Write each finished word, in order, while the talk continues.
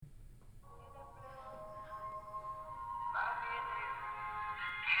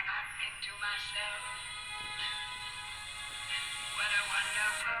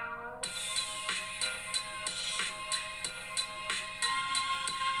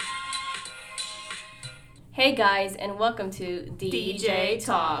Hey guys, and welcome to DJ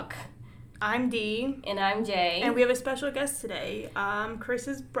Talk. I'm Dee. And I'm Jay. And we have a special guest today.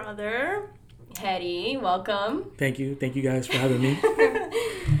 Chris's brother. Hetty, welcome. Thank you guys for having me.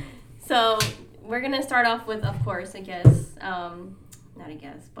 So, we're going to start off with, of course, starting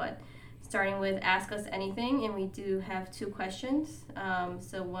with Ask Us Anything. And we do have two questions.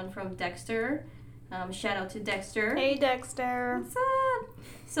 So, one from Dexter. Shout out to Dexter. Hey, Dexter. What's up?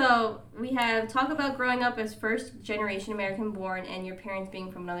 So, we have talk about growing up as first generation American born and your parents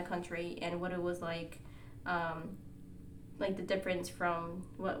being from another country and what it was like the difference from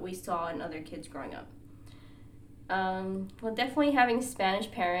what we saw in other kids growing up. Well, definitely having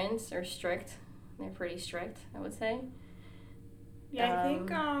Spanish parents are strict. They're pretty strict, I would say. Yeah, I think,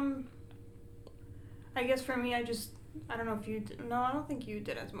 I guess for me, I don't know if you did. No, I don't think you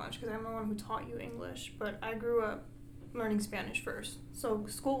did as much because I'm the one who taught you English, but I grew up learning Spanish first. So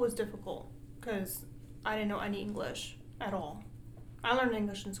school was difficult because I didn't know any English at all. I learned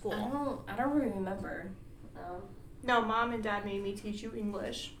English in school. I don't really remember. No, Mom and Dad made me teach you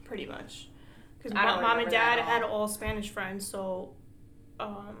English, pretty much. Because Mom and Dad had all Spanish friends, so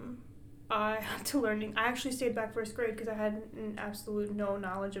I had to learn. I actually stayed back first grade because I had absolute no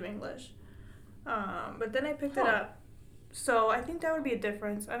knowledge of English. But then I picked it up. So I think that would be a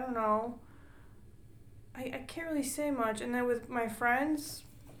difference. I don't know. I can't really say much. And then with my friends,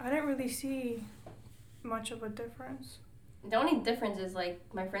 I didn't really see much of a difference. The only difference is,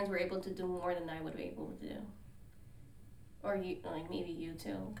 my friends were able to do more than I would be able to do. Or, maybe you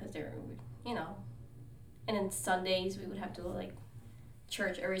too, because they were, And then Sundays, we would have to go,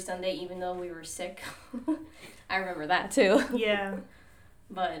 church every Sunday, even though we were sick. I remember that, too. Yeah.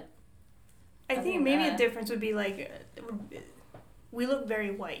 But I think maybe a difference would be, we look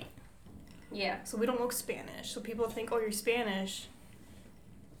very white. Yeah. So we don't look Spanish. So people think, oh, you're Spanish.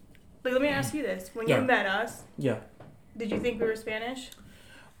 Let me ask you this. When you met us, did you think we were Spanish?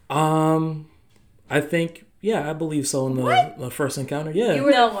 I think, I believe so in the first encounter. Yeah. You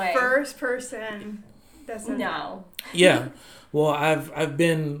were the first person that said no. Yeah. Well, I've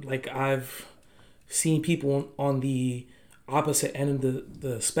been, I've seen people on the opposite end of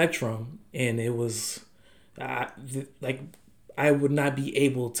the spectrum, and it was, I would not be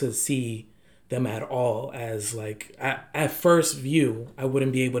able to see them at all as at first view I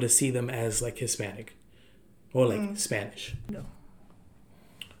wouldn't be able to see them as Hispanic or Spanish. No.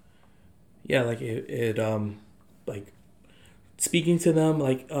 Yeah, speaking to them,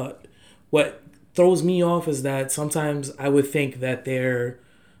 what throws me off is that sometimes I would think that they're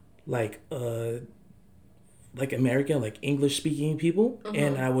American, English speaking people,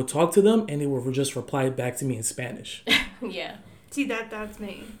 and I would talk to them and they would just reply back to me in Spanish. Yeah. See, that's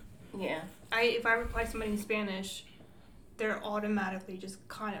me. Yeah. If I reply to somebody in Spanish, they're automatically just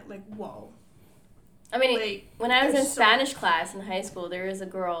kind of whoa. I mean, when I was in Spanish class in high school, there was a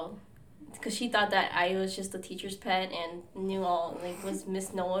girl, because she thought that I was just a teacher's pet and knew all, was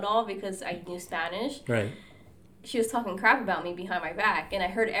Miss Know-It-All because I knew Spanish. Right. She was talking crap about me behind my back, and I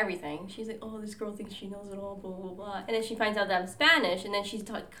heard everything. She's like, oh, this girl thinks she knows it all, blah, blah, blah. And then she finds out that I'm Spanish, and then she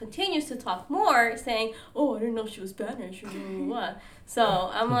continues to talk more, saying, oh, I didn't know she was Spanish, blah, blah, blah. So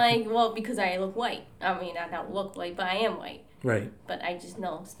I'm like, well, because I look white. I mean, I don't look white, but I am white. Right. But I just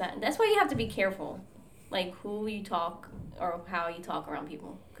know Spanish. That's why you have to be careful, who you talk or how you talk around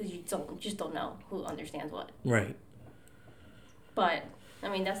people, because you just don't know who understands what. Right. But, I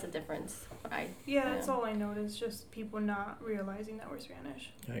mean, that's the difference. That's all I noticed, just people not realizing that we're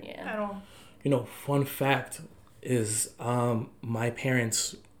Spanish. Right. Yeah. At all. Fun fact is my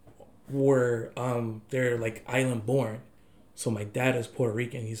parents were they're island born. So my dad is Puerto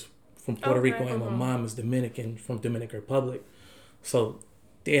Rican. He's from Puerto Rico, and my mom is Dominican, from Dominican Republic. So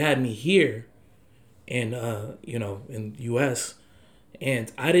they had me here in in U.S. and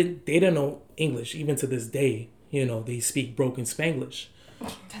they didn't know English even to this day. They speak broken Spanglish.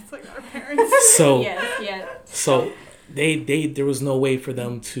 That's like our parents. So yes. So there was no way for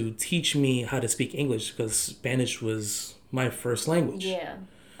them to teach me how to speak English because Spanish was my first language. Yeah.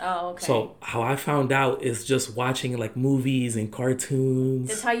 Oh, okay. So how I found out is just watching movies and cartoons.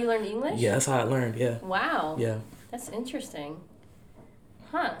 That's how you learned English? Yeah, that's how I learned. Yeah. Wow. Yeah. That's interesting.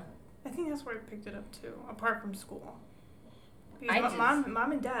 Huh. I think that's where I picked it up too, apart from school. Because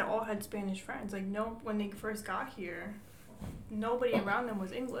mom and dad all had Spanish friends. When they first got here, nobody around them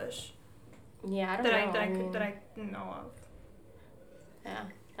was English. Yeah, I don't know. That I know of. Yeah.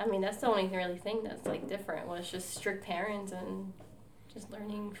 I mean, that's the only really thing that's different was just strict parents and just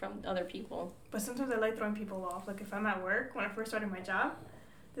learning from other people. But sometimes I like throwing people off. If I'm at work, when I first started my job,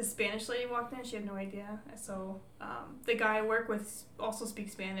 this Spanish lady walked in. She had no idea. So the guy I work with also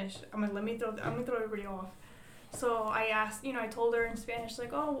speaks Spanish. I'm like, let me throw everybody off. So I asked, I told her in Spanish,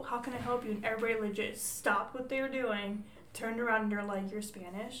 like, oh, how can I help you? And everybody legit stopped what they were doing, turned around, and they're like, you're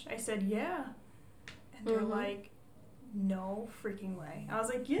Spanish? I said, yeah. And they're like, no freaking way. I was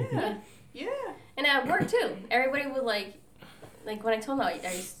like, yeah. And at work, too. Everybody would, like when I told them, are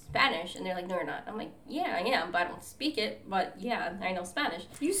you Spanish? And they're like, no, you're not. I'm like, yeah, I am, but I don't speak it. But, yeah, I know Spanish.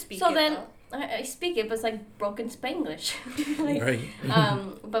 You speak so it, then, though. I speak it, but it's like broken Spanglish. Right.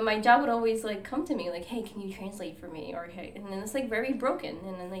 But my job would always like come to me like, hey, can you translate for me? Or hey, and then it's like very broken,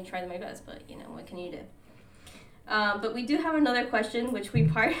 and then they try my best, but what can you do? But we do have another question, which we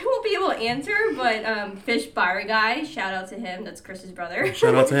probably won't be able to answer, but Fish Bar Guy, shout out to him, that's Chris's brother.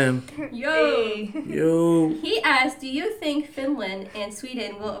 Shout out to him. Yo! He asked, do you think Finland and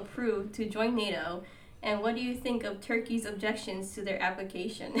Sweden will approve to join NATO? And what do you think of Turkey's objections to their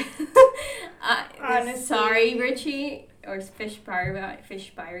application? Honestly. Sorry, Richie, or Fish Bar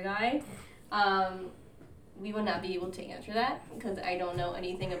Guy. We will not be able to answer that because I don't know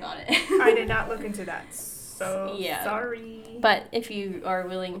anything about it. I did not look into that, so sorry. But if you are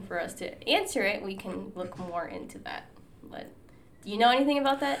willing for us to answer it, we can look more into that. But do you know anything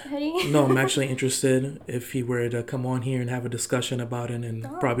about that, Hetty? No, I'm actually interested if he were to come on here and have a discussion about it and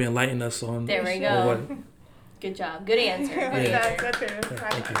probably enlighten us on. There we go. Good job. Good answer.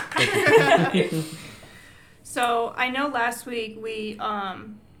 Thank you. So I know last week we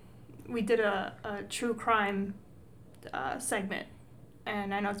did a true crime segment,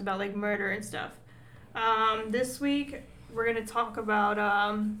 and I know it's about like murder and stuff. This week we're going to talk about,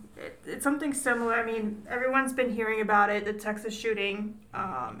 it's something similar. I mean, everyone's been hearing about it, the Texas shooting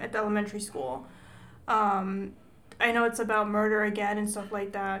at the elementary school. I know it's about murder again and stuff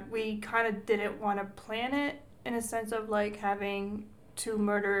like that. We kind of didn't want to plan it in a sense of like having two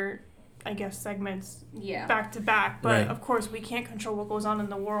murder, I guess, segments back to back. But of course, we can't control what goes on in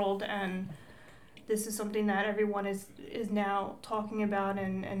the world, and this is something that everyone is now talking about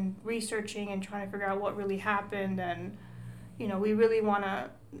and researching and trying to figure out what really happened. And we really want to,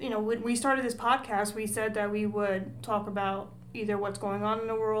 when we started this podcast, we said that we would talk about either what's going on in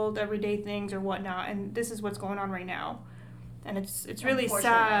the world, everyday things, or whatnot, and this is what's going on right now. And it's really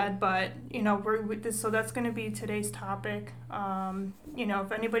sad, but, so that's going to be today's topic.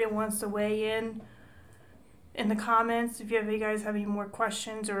 If anybody wants to weigh in the comments, if you guys have any more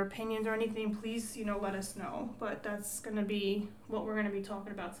questions or opinions or anything, please, let us know. But that's going to be what we're going to be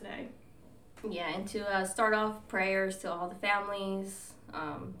talking about today. Yeah, and to start off, prayers to all the families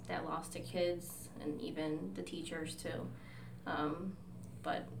that lost their kids and even the teachers too.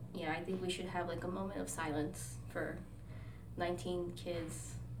 But yeah, I think we should have like a moment of silence for 19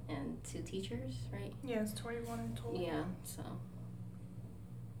 kids and 2 teachers, right? Yeah, it's 21 in total. Yeah, so.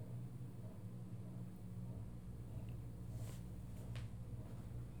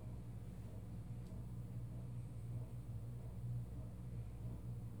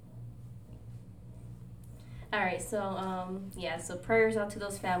 All right, so so prayers out to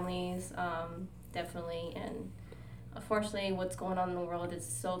those families, definitely, and unfortunately, what's going on in the world is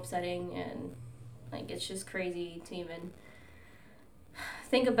so upsetting, and like it's just crazy to even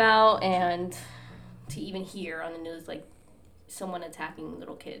think about and to even hear on the news, like someone attacking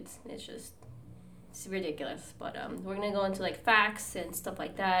little kids. It's ridiculous. But we're gonna go into like facts and stuff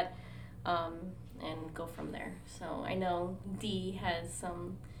like that, and go from there. So I know Dee has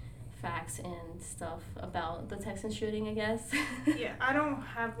some facts and stuff about the Texas shooting, I guess. Yeah, I don't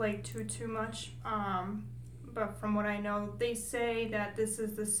have like too much, but from what I know, they say that this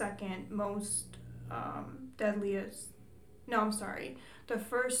is the second most deadliest. No, I'm sorry, the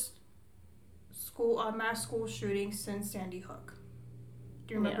first mass school shooting since Sandy Hook.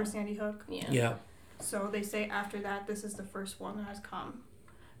 Do you remember Sandy Hook? Yeah. So they say after that, this is the first one that has come.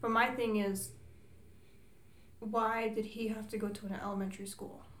 But my thing is, why did he have to go to an elementary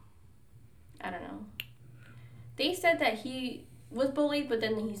school? I don't know. They said that he was bullied, but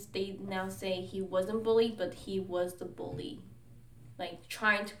then they now say he wasn't bullied, but he was the bully. Like,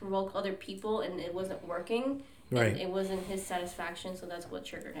 trying to provoke other people, and it wasn't working. Right. And it wasn't his satisfaction, so that's what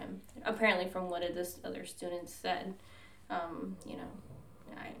triggered him. Apparently, from what this other students said,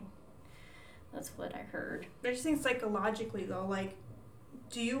 that's what I heard. I just think psychologically, though, like,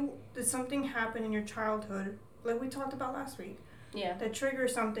 did something happen in your childhood, like we talked about last week, that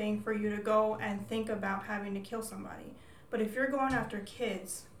triggers something for you to go and think about having to kill somebody? But if you're going after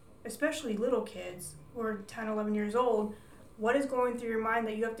kids, especially little kids who are 10, 11 years old, what is going through your mind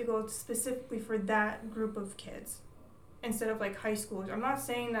that you have to go specifically for that group of kids instead of like high schoolers? I'm not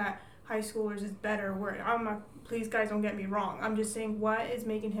saying that high schoolers is better. Please guys don't get me wrong. I'm just saying what's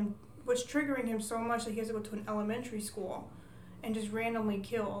triggering him so much that he has to go to an elementary school and just randomly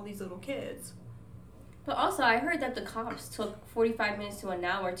kill all these little kids. But also, I heard that the cops took 45 minutes to an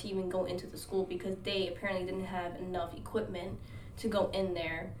hour to even go into the school because they apparently didn't have enough equipment to go in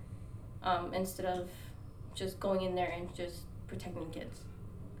there, instead of just going in there and just protecting kids.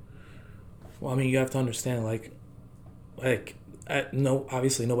 Well, I mean, you have to understand, no,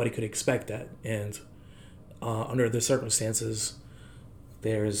 obviously nobody could expect that, and under the circumstances,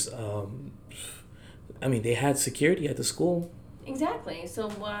 there's, they had security at the school. Exactly. So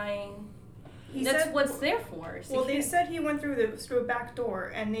why? He That's said, what's there for. Security. Well, they said he went through a back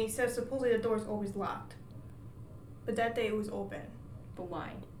door, and they said supposedly the door is always locked. But that day it was open. But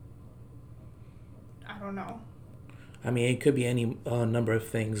why? I don't know. I mean, it could be any number of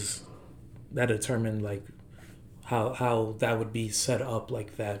things that determine like how that would be set up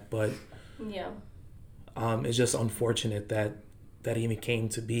like that, but yeah, it's just unfortunate that even came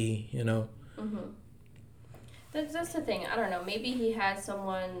to be, you know. Mm-hmm. That's the thing. I don't know. Maybe he had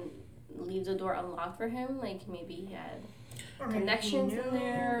someone leave the door unlocked for him. Like maybe he had connections in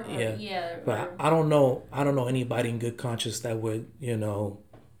there. Or, but I don't know anybody in good conscience that would, you know,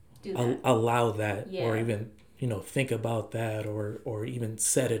 allow that, or even, you know, think about that, or even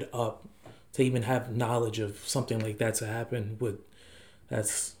set it up to even have knowledge of something like that to happen.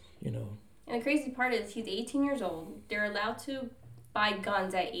 That's, you know. And the crazy part is he's 18 years old. They're allowed to buy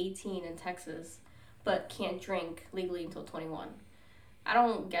guns at 18 in Texas, but can't drink legally until 21. I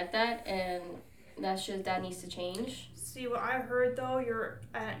don't get that, and that needs to change. See, what I heard though, you're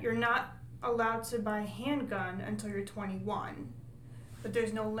not allowed to buy a handgun until you're 21, but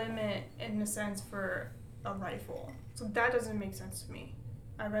there's no limit in the sense for a rifle. So that doesn't make sense to me.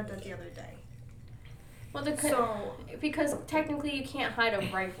 I read that the other day. Well, because technically you can't hide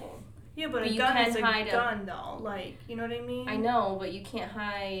a rifle. Yeah, but a gun is a gun though. Like, you know what I mean? I know, but you can't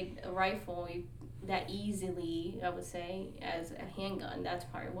hide a rifle that easily, I would say, as a handgun. That's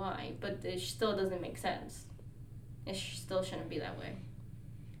probably why. But it still doesn't make sense. It still shouldn't be that way.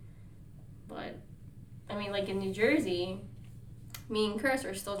 But, I mean, like in New Jersey, me and Chris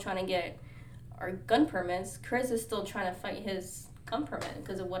are still trying to get our gun permits. Chris is still trying to fight his gun permit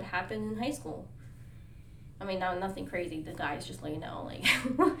because of what happened in high school. I mean, nothing crazy. The guy's just like, like,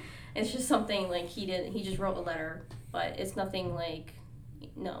 it's just something like he just wrote a letter, but it's nothing like,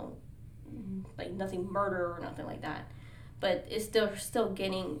 like nothing murder or nothing like that. But it's still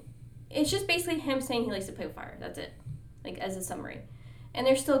getting, it's just basically him saying he likes to play with fire. That's it, like as a summary. And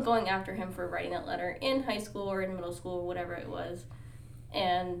they're still going after him for writing that letter in high school or in middle school or whatever it was.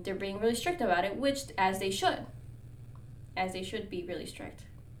 And they're being really strict about it, which as they should be really strict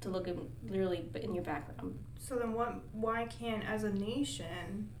to look literally in your background. So then why can't as a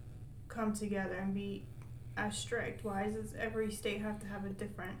nation come together and be as strict? Why does every state have to have a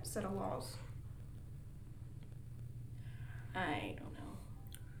different set of laws? I don't know.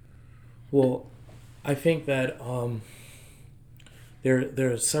 Well, I think that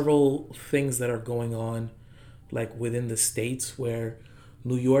there are several things that are going on, like within the states, where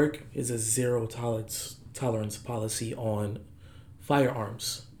New York is a zero tolerance policy on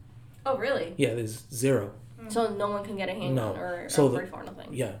firearms. Oh, really? Yeah, there's zero. So no one can get a handgun or a rifle or nothing?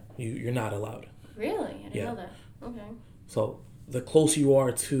 Yeah, you're not allowed. Really? I didn't know that. Okay. So the closer you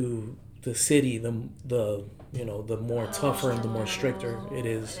are to the city, the more tougher and the more stricter it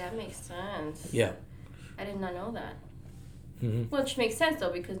is. That makes sense. Yeah. I did not know that. Mm-hmm. Which makes sense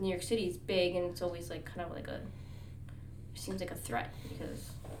though, because New York City is big and it's always like kind of like it seems like a threat because.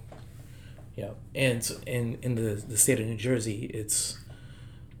 Yeah, and in the state of New Jersey, it's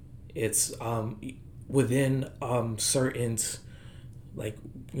within certain, like,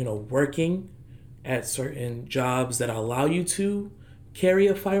 working at certain jobs that allow you to carry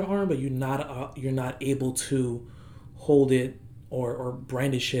a firearm, but you're not able to hold it or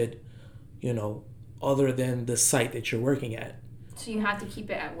brandish it, other than the site that you're working at. So you have to keep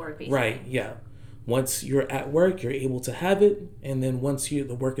it at work, basically. Right. Yeah. Once you're at work, you're able to have it, and then once the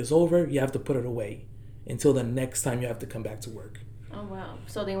work is over, you have to put it away until the next time you have to come back to work. Oh wow!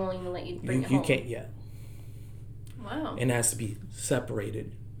 So they won't even let you bring it home. You can't. Yeah. Wow. And it has to be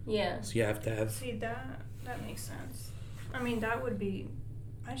separated. Yeah. So you have to have. See, that makes sense. I mean, that would be.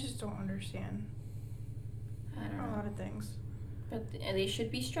 I just don't understand. I don't know. A lot of things. But they should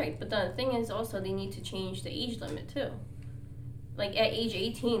be strict. But the thing is, also they need to change the age limit too. Like at age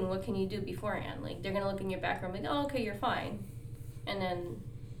 18, what can you do beforehand? Like they're gonna look in your background, like, oh, okay, you're fine, and then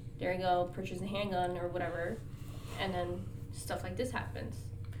there you go, purchase a handgun or whatever, and then stuff like this happens.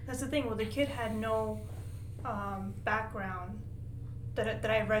 That's the thing. Well, the kid had no background that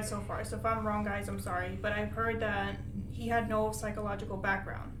I've read so far. So if I'm wrong, guys, I'm sorry. But I've heard that he had no psychological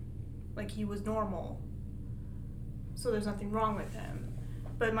background. Like he was normal. So there's nothing wrong with him.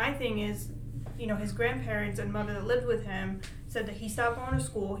 But my thing is, his grandparents and mother that lived with him said that he stopped going to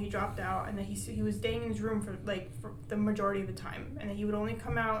school, he dropped out, and that he was staying in his room for the majority of the time, and that he would only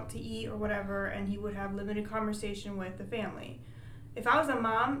come out to eat or whatever, and he would have limited conversation with the family. If I was a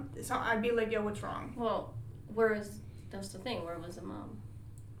mom, I'd be like, yo, what's wrong? Well, that's the thing, where was the mom?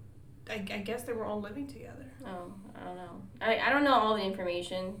 I guess they were all living together. Oh, I don't know. I don't know all the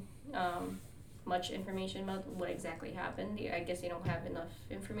information, much information about what exactly happened. I guess they don't have enough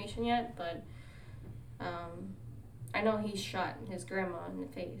information yet, but I know he shot his grandma in the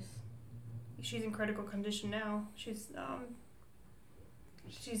face. She's in critical condition now. They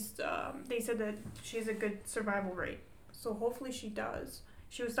said that she has a good survival rate, so hopefully she does.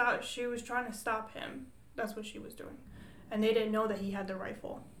 She was trying to stop him. That's what she was doing, and they didn't know that he had the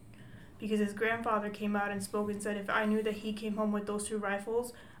rifle, because his grandfather came out and spoke and said, if I knew that he came home with those 2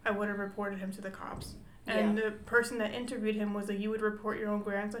 rifles, I would have reported him to the cops. And the person that interviewed him was like, you would report your own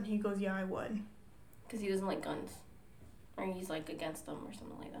grandson? He goes, yeah, I would. Because he doesn't like guns, or he's like against them or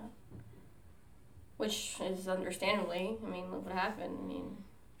something like that. Which is understandably. I mean, look what happened. I mean,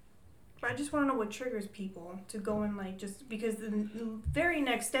 but I just want to know what triggers people to go and just because the very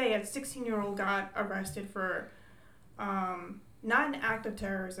next day, a 16-year-old got arrested for not an act of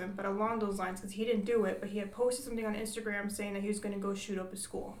terrorism, but along those lines, because he didn't do it, but he had posted something on Instagram saying that he was going to go shoot up a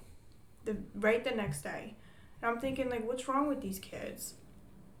school right the next day. And I'm thinking, what's wrong with these kids?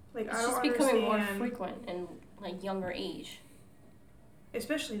 I don't understand. It's just becoming more frequent in younger age.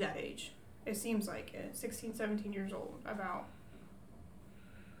 Especially that age. It seems like it. 16, 17 years old, about.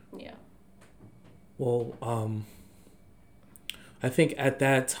 Yeah. Well, I think at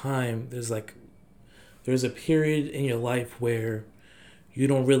that time, there's a period in your life where you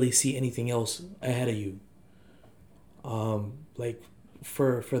don't really see anything else ahead of you.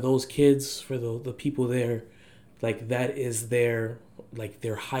 For those kids, for the people there, that is their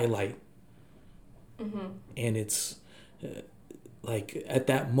highlight. Mm-hmm. And it's at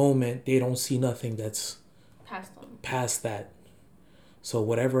that moment they don't see nothing that's past that. So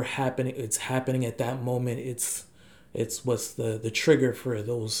whatever it's happening at that moment. It's what's the trigger for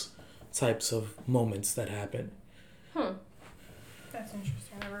those types of moments that happen. That's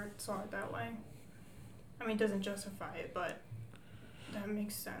interesting. I never saw it that way. I mean, it doesn't justify it, but that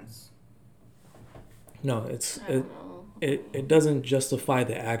makes sense. No, it doesn't justify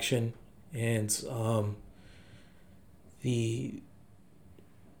the action, and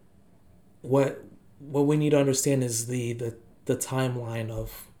what we need to understand is the timeline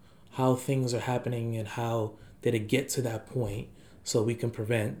of how things are happening and how did it get to that point, so we can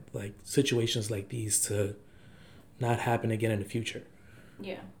prevent situations like these to not happen again in the future.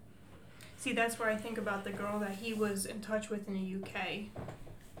 Yeah. See, that's where I think about the girl that he was in touch with in the UK.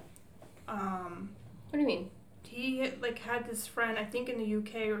 What do you mean? He had this friend, I think in the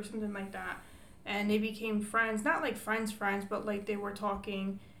UK or something like that, and they became friends. Not friends, but they were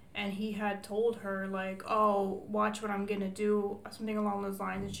talking, and he had told her oh, watch what I'm gonna do, something along those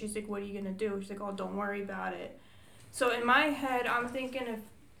lines. And she's like, what are you gonna do? She's like, oh, don't worry about it. So in my head, I'm thinking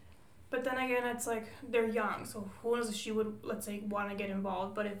but then again, it's they're young, so who knows if she would, let's say, want to get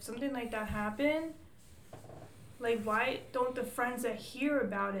involved. But if something like that happened, why don't the friends that hear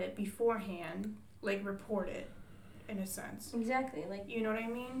about it beforehand, report it, in a sense? Exactly. You know what I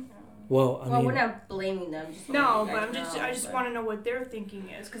mean? Well, I mean, we're not blaming them. No, but I just want to know what their thinking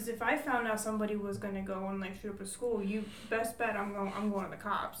is. Because if I found out somebody was going to go and shoot up a school, you best bet I'm going to the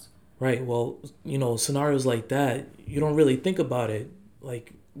cops. Right. Well, scenarios like that, you don't really think about it.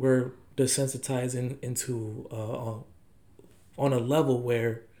 We're desensitized into on a level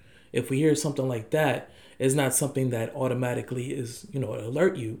where if we hear something like that, it's not something that automatically is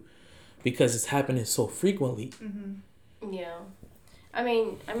alert you, because it's happening so frequently. Mm-hmm. Yeah. I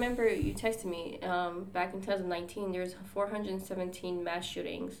mean, I remember you texted me back in 2019, there's 417 mass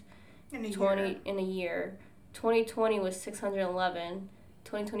shootings in a year. 2020 was 611,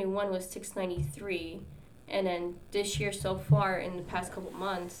 2021 was 693, and then this year so far in the past couple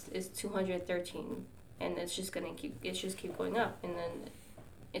months is 213, and it's just keep going up, and then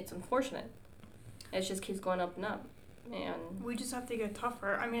it's unfortunate. It just keeps going up and up, and we just have to get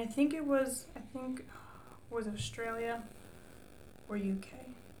tougher. I mean, I think it was Australia or UK,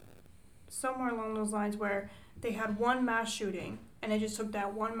 somewhere along those lines, where they had one mass shooting, and they just took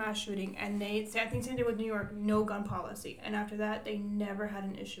that one mass shooting, and I think same thing with New York, no gun policy, and after that they never had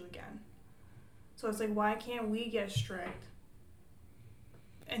an issue again. So it's why can't we get strict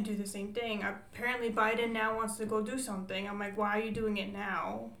and do the same thing? Apparently Biden now wants to go do something. I'm why are you doing it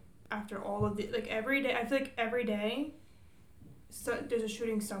now after all of the every day? I feel every day there's a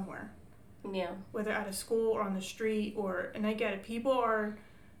shooting somewhere. Yeah. Whether at a school or on the street, and I get it. People are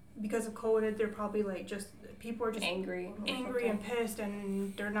because of COVID, they're probably like just people are just angry and pissed,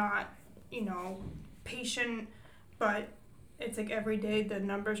 and they're not, patient. But it's like every day the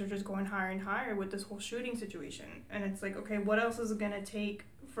numbers are just going higher and higher with this whole shooting situation, and it's like, okay, what else is it gonna take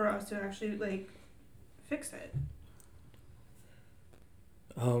for us to actually like fix it?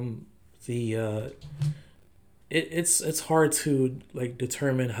 It's hard to like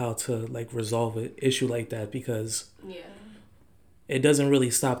determine how to like resolve an issue like that, because it doesn't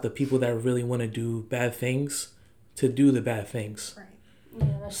really stop the people that really want to do bad things to do the bad things. Right.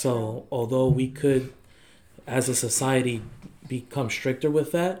 Yeah, that's So true. although we could, as a society, become stricter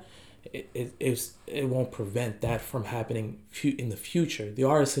with that, it won't prevent that from happening in the future. There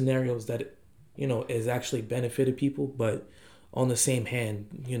are scenarios that is actually benefited people, but on the same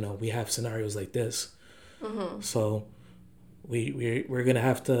hand, we have scenarios like this. Mm-hmm. So we're gonna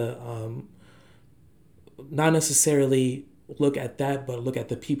have to not necessarily look at that, but look at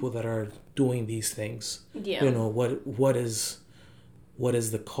the people that are doing these things. Yeah. What is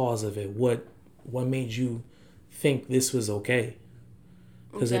the cause of it? What made you think this was okay?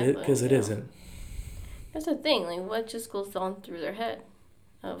 Because it isn't. That's the thing. Like, what just goes on through their head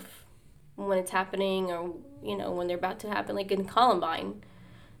of when it's happening, or when they're about to happen, like in Columbine,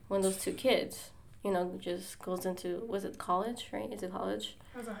 when those two kids, just goes into, was it college, right? Is it college?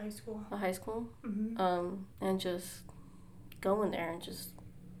 It was a high school. A high school? Mm-hmm. And just go in there and just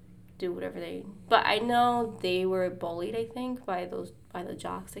do whatever they... But I know they were bullied, I think, by the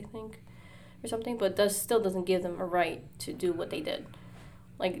jocks, I think, or something. But that still doesn't give them a right to do what they did.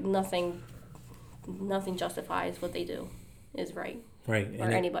 Like, nothing justifies what they do is right. Right. Or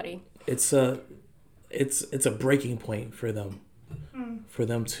and anybody. It's a breaking point for them. For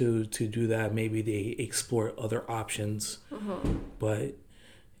them to do that. Maybe they explore other options. Mm-hmm. But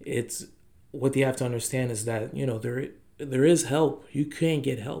it's what they have to understand is that there is help. You can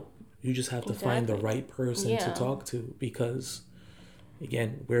get help. You just have to find the right person to talk to, because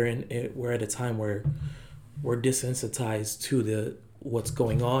again, we're at a time where we're desensitized to what's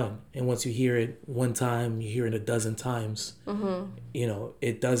going on, and once you hear it one time, you hear it a dozen times. Mm-hmm.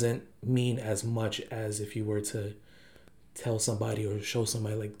 It doesn't mean as much as if you were to tell somebody or show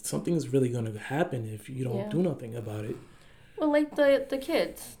somebody like something's really going to happen if you don't do nothing about it. Well, like the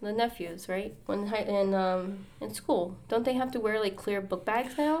kids, the nephews, right? In school, don't they have to wear like clear book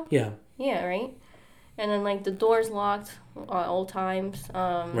bags now? Yeah. Yeah, right. And then like the door's locked at all times.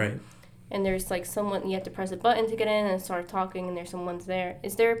 Right. And there's like someone, you have to press a button to get in and start talking, and someone's there.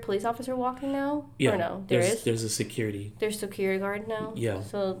 Is there a police officer walking now? Yeah. Or no? There's a security. There's security guard now. Yeah.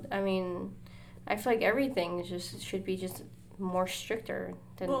 So I mean, I feel like everything should be just more stricter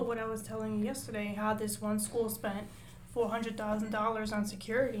than. Well, what I was telling you yesterday, how this one school spent $400,000 on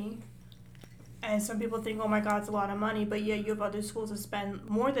security, and some people think, oh my God, it's a lot of money, but yeah, you have other schools that spend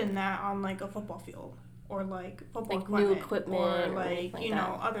more than that on like a football field, or like football new equipment, or like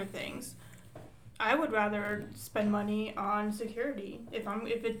that. other things. I would rather spend money on security. If I'm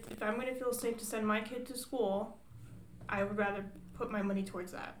gonna feel safe to send my kid to school, I would rather put my money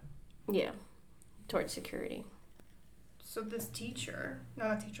towards that. Yeah, towards security. So this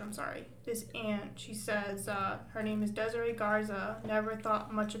aunt, she says, her name is Desiree Garza, never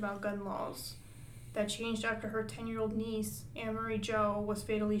thought much about gun laws. That changed after her 10-year-old niece, Anne-Marie Jo, was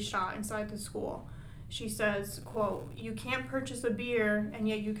fatally shot inside the school. She says, quote, "You can't purchase a beer, and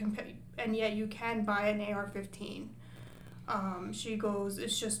yet you can buy an AR-15. She goes,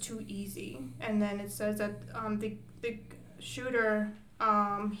 it's just too easy. And then it says that the shooter,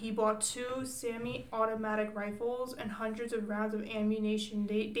 he bought 2 semi-automatic rifles and hundreds of rounds of ammunition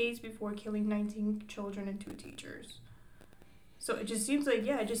days before killing 19 children and 2 teachers. So it just seems like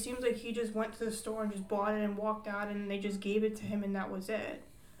he just went to the store and just bought it and walked out, and they just gave it to him, and that was it.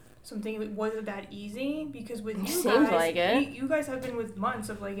 So I'm thinking, was it that easy? Because with you guys, like it. You guys have been with months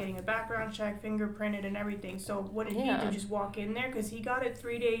of like getting a background check, fingerprinted, and everything. So what did he do? Just walk in there? Because he got it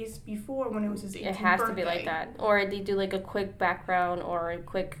 3 days before when it was his 18th birthday. It has to be like that, or they do like a quick background or a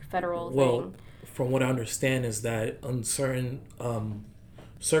quick federal thing. Well, from what I understand is that on certain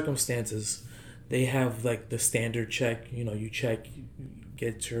circumstances, they have like the standard check. You check,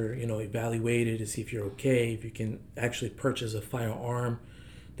 get your evaluated to see if you're okay, if you can actually purchase a firearm.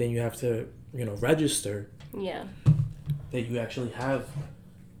 Then you have to, register. Yeah. That you actually have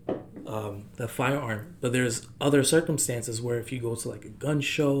the firearm. But there's other circumstances where if you go to like a gun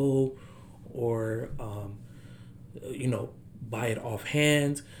show or, buy it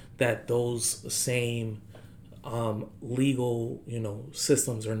offhand, that those same legal,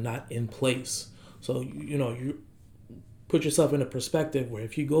 systems are not in place. So, you put yourself in a perspective where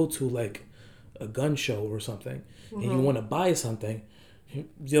if you go to like a gun show or something and you want to buy something,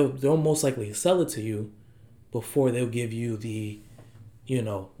 they'll most likely sell it to you before they'll give you the,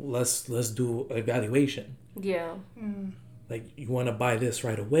 let's do evaluation. Yeah. Like, you want to buy this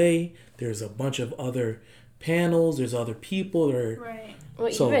right away. There's a bunch of other panels. There's other people that are... Right.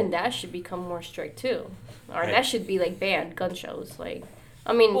 Well, So, even that should become more strict too, or Right. that should be like banned gun shows. Like,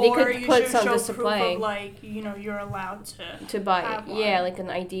 I mean, Or they could you put should some show display proof of, like, you're allowed to buy have it. one. Yeah, like an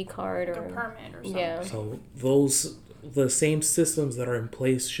ID card like or a permit or something. yeah. so the same systems that are in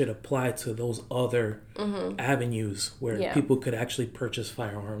place should apply to those other avenues where Yeah. people could actually purchase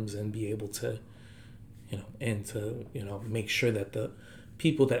firearms and be able to, and to, make sure that the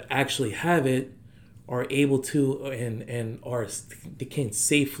people that actually have it are able to and they can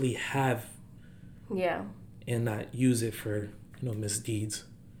safely have Yeah. and not use it for, misdeeds.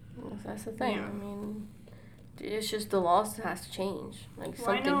 That's the thing. Yeah. I mean, it's just the laws has to change. Like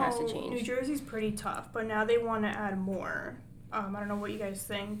Well, something has to New change. Jersey's pretty tough, but now they want to add more. I don't know what you guys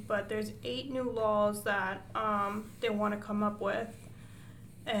think, but there's 8 new laws that they want to come up with,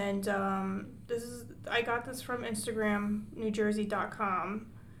 and I got this from Instagram, NewJersey.com,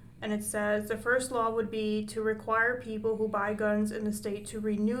 and it says the first law would be to require people who buy guns in the state to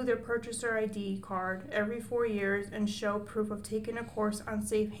renew their purchaser ID card every 4 years and show proof of taking a course on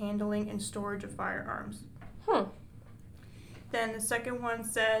safe handling and storage of firearms. Then the second one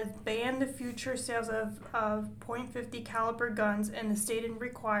says ban the future sales of .50 caliber guns in the state and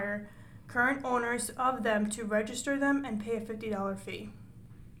require current owners of them to register them and pay a $50 fee.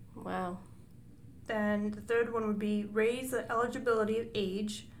 Wow. Then the third one would be raise the eligibility of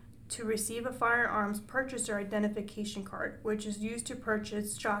age to receive a firearms purchaser identification card, which is used to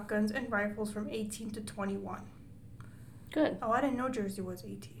purchase shotguns and rifles from 18 to 21. Good. Oh, I didn't know Jersey was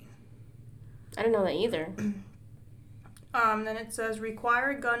 18. I didn't know that either. Then it says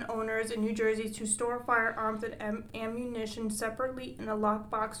require gun owners in New Jersey to store firearms and ammunition separately in a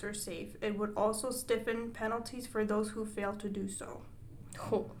lockbox or safe. It would also stiffen penalties for those who fail to do so.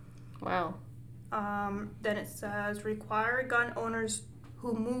 Oh, wow. Then it says require gun owners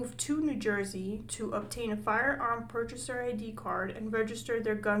who move to New Jersey to obtain a firearm purchaser ID card and register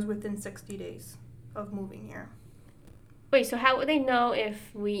their guns within 60 days of moving here. Wait, so how would they know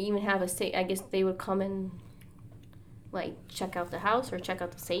if we even have a safe? I guess they would come and like check out the house or check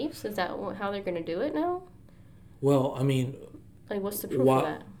out the safes. Is that how they're gonna do it now? Well, I mean, Like, what's the proof of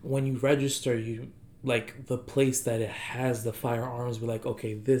that? when you register, you like the place that it has the firearms be like,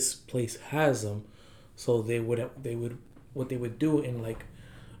 okay, this place has them, so they would what they would do in like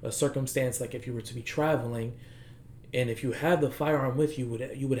a circumstance like if you were to be traveling, and if you had the firearm with you,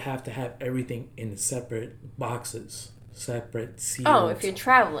 you would have to have everything in separate boxes, separate sealed. Oh, if you're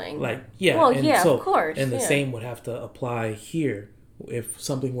traveling. Like, yeah. Well, and yeah, so, of course. And the yeah. same would have to apply here. If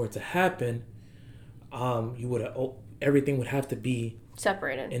something were to happen, you would everything would have to be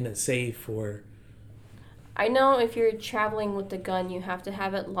Separated. in the safe or... I know if you're traveling with the gun, you have to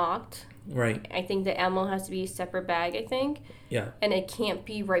have it locked. Right. I think the ammo has to be a separate bag, I think. Yeah. And it can't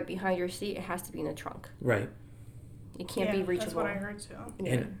be right behind your seat. It has to be in the trunk. Right. It can't be reachable. That's what I heard too.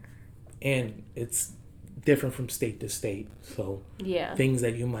 Yeah. And it's different from state to state. So Yeah. things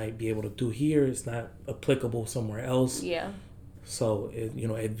that you might be able to do here is not applicable somewhere else. Yeah. So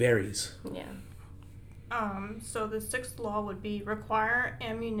it varies. Yeah. So the sixth law would be require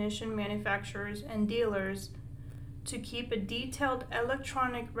ammunition manufacturers and dealers to keep a detailed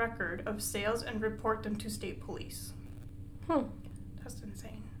electronic record of sales and report them to state police. That's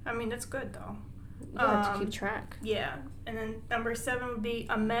insane. I mean, that's good though. Yeah, to keep track. Yeah. And then number 7 would be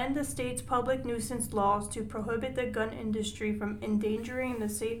amend the state's public nuisance laws to prohibit the gun industry from endangering the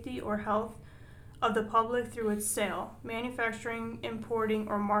safety or health of the public through its sale, manufacturing, importing,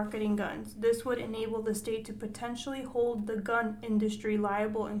 or marketing guns. This would enable the state to potentially hold the gun industry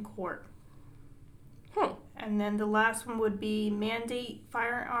liable in court. And then the last one would be mandate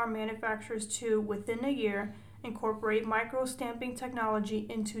firearm manufacturers to, within a year, incorporate micro-stamping technology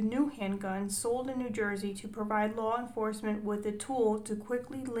into new handguns sold in New Jersey to provide law enforcement with a tool to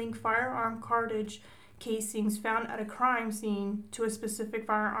quickly link firearm cartridge casings found at a crime scene to a specific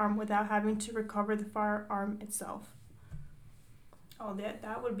firearm without having to recover the firearm itself. Oh,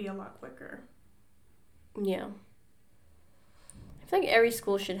 that would be a lot quicker. Yeah. I feel like every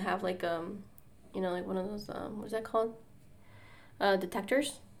school should have like like one of those what's that called?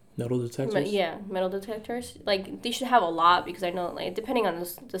 Detectors. Metal detectors? Yeah, metal detectors. Like, they should have a lot because I know, like, depending on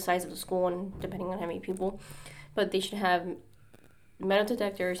the size of the school and depending on how many people, but they should have metal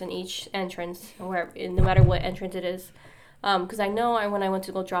detectors in each entrance, wherever, no matter what entrance it is. Because I know when I went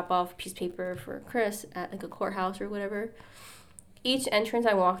to go drop off a piece of paper for Chris at, like, a courthouse or whatever, each entrance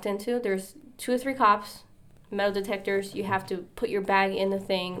I walked into, there's 2 or 3 cops metal detectors. You have to put your bag in the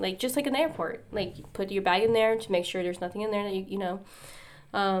thing, like just like in the airport. Like put your bag in there to make sure there's nothing in there that you know.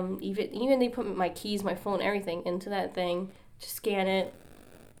 Even they put my keys, my phone, everything into that thing to scan it,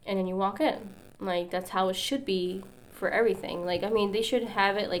 and then you walk in. Like that's how it should be for everything. Like I mean, they should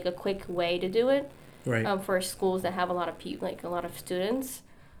have it like a quick way to do it. Right. For schools that have a lot of people, like a lot of students.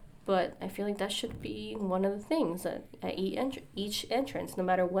 But I feel like that should be one of the things at each entrance, no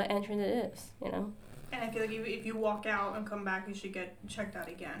matter what entrance it is, you know. And I feel like if you walk out and come back, you should get checked out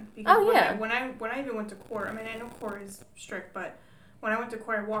again. Because when I even went to court, I mean, I know court is strict, but when I went to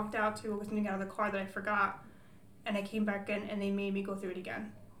court, I walked out to something out of the car that I forgot, and I came back in, and they made me go through it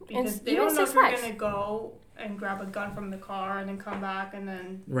again. Because they don't know if you're going to go and grab a gun from the car and then come back and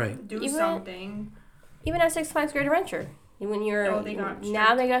then do something. Even at Six Flags Great Adventure. When you're they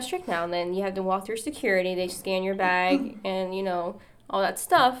got strict now, and then you have to walk through security. They scan your bag and you know all that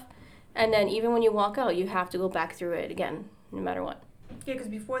stuff, and then even when you walk out, you have to go back through it again, no matter what. Yeah, because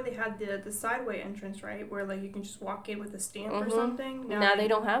before they had the sideway entrance, right, where like you can just walk in with a stamp or something. Now they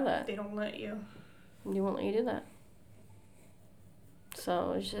don't have that. They don't let you. They won't let you do that.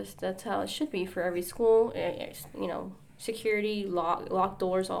 So it's just that's how it should be for every school. You know, security, lock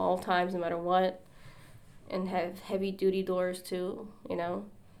doors at all times, no matter what. And have heavy duty doors too, you know.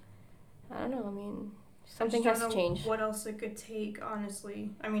 I don't know. I mean, something has to change. What else it could take, honestly.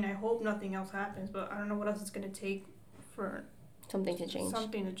 I mean, I hope nothing else happens, but I don't know what else it's gonna take for something to change.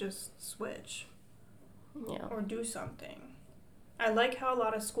 Something to just switch. Yeah. Or do something. I like how a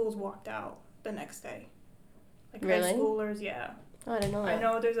lot of schools walked out the next day. Like really? High schoolers, yeah. Oh, I didn't know that. I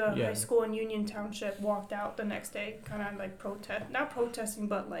know there's a high school in Union Township walked out the next day, kind of like not protesting,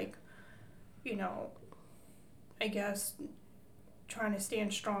 but like, you know. I guess trying to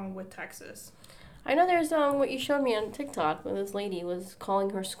stand strong with Texas. I know there's what you showed me on TikTok where this lady was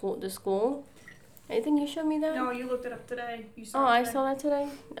calling her school. I think you showed me that. No, you looked it up today. You saw. Oh, I saw that today.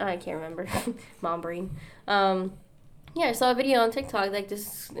 Oh, I can't remember. Mom brain. Yeah, I saw a video on TikTok like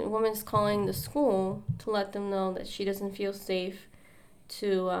this woman's calling the school to let them know that she doesn't feel safe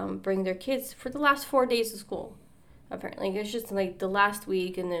to bring their kids for the last 4 days of school. Apparently, it's just like the last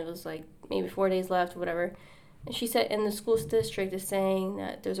week, and it was like maybe 4 days left, or whatever. And she said, and the school district is saying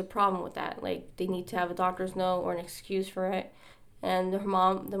that there's a problem with that. Like, they need to have a doctor's note or an excuse for it. And the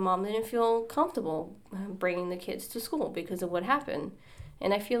mom didn't feel comfortable bringing the kids to school because of what happened.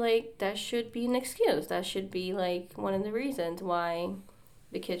 And I feel like that should be an excuse. That should be, like, one of the reasons why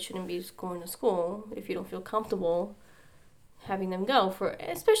the kids shouldn't be going to school if you don't feel comfortable having them go for,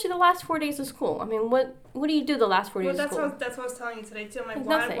 especially the last 4 days of school. I mean, what do you do the last 4 days of school? That's what I was telling you today, too. I'm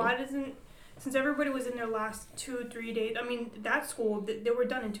like, why doesn't... Since everybody was in their last 2-3 days, I mean, that school, they were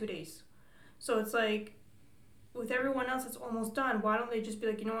done in 2 days. So it's like, with everyone else that's almost done, why don't they just be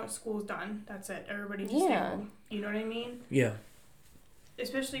like, you know what, school's done. That's it. Everybody just stay home. You know what I mean? Yeah.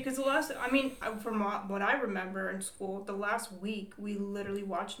 Especially because from what I remember in school, the last week, we literally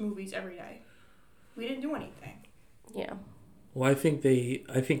watched movies every day. We didn't do anything. Yeah. Well, I think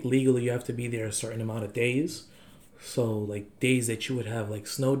legally you have to be there a certain amount of days. So, like, days that you would have, like,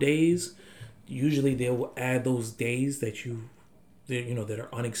 snow days... Usually they will add those days that that are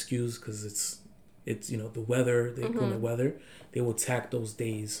unexcused because it's the weather, the inclement weather. They will tack those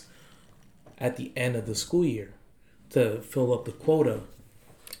days at the end of the school year to fill up the quota.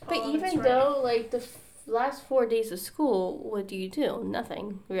 But even though like the last 4 days of school, what do?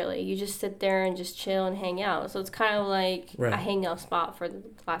 Nothing really. You just sit there and just chill and hang out. So it's kind of like a hangout spot for the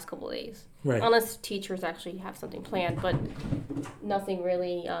last couple of days. Right. Unless teachers actually have something planned, but nothing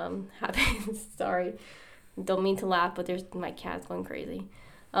really happens. Sorry. Don't mean to laugh, but there's my cat's going crazy.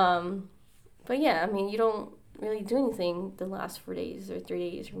 But yeah, I mean, you don't really do anything the last 4 days or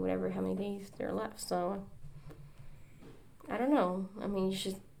 3 days or whatever, how many days there are left. So I don't know. I mean,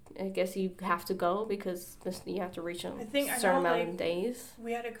 I guess you have to go because you have to reach a certain amount of days.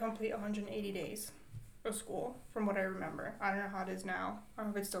 We had to complete 180 days of school, from what I remember. I don't know how it is now. I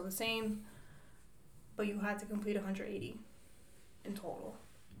don't know if it's still the same, but you had to complete 180 in total.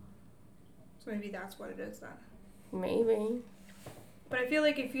 So maybe that's what it is then. Maybe. But I feel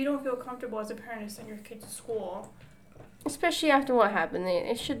like if you don't feel comfortable as a parent to send your kid to school, especially after what happened,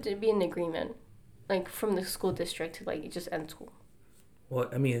 it should be an agreement, like from the school district to like just end school. Well,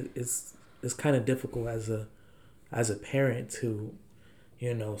 I mean, it's kind of difficult as a parent to,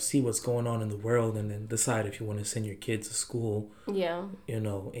 see what's going on in the world and then decide if you want to send your kids to school. Yeah. And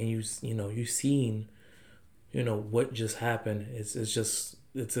you've seen, what just happened.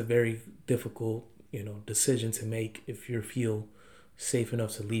 It's a very difficult, decision to make if you feel safe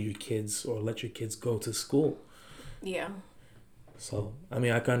enough to leave your kids or let your kids go to school. Yeah. So, I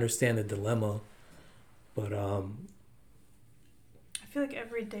mean, I can understand the dilemma But I feel like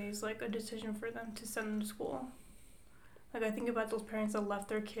every day is like a decision for them to send them to school. Like, I think about those parents that left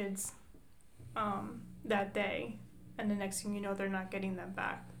their kids that day, and the next thing you know, they're not getting them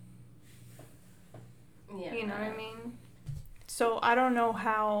back. Yeah. You know what I mean? So I don't know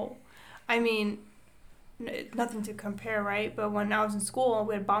how. I mean, nothing to compare, right? But when I was in school,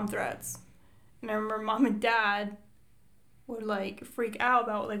 we had bomb threats, and I remember mom and dad would like freak out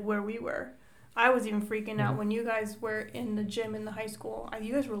about like where we were. I was even freaking out when you guys were in the gym in the high school.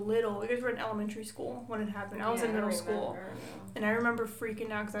 You guys were little. You guys were in elementary school when it happened. I was in middle school. And I remember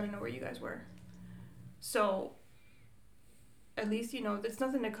freaking out because I didn't know where you guys were. So, at least, you know, it's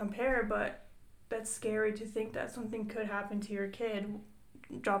nothing to compare, but that's scary to think that something could happen to your kid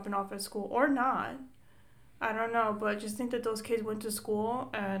dropping off at school. Or not. I don't know, but just think that those kids went to school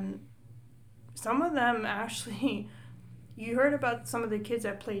and some of them actually... You heard about some of the kids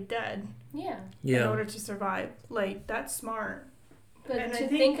that played dead. Yeah. In order to survive. Like, that's smart. But and to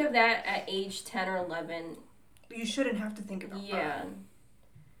think of that at age 10 or 11... You shouldn't have to think about that. Yeah.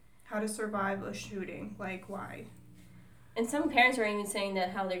 How to survive a shooting. Like, why? And some parents are even saying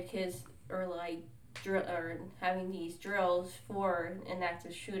that how their kids are, like, or having these drills for an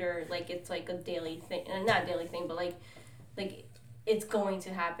active shooter. Like, it's, like, a daily thing. Not a daily thing, but, like it's going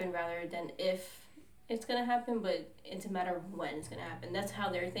to happen rather than if... it's gonna happen, but it's a matter of when it's gonna happen. That's how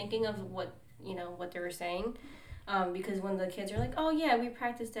they're thinking of what they were saying, because when the kids are like, oh yeah, we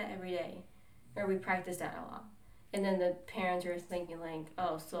practice that every day, or we practice that a lot, and then the parents are thinking like,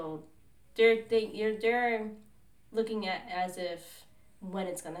 oh, so they're looking at as if when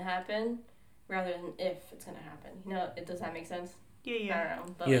it's gonna happen rather than if it's gonna happen. Does that make sense? Yeah. I don't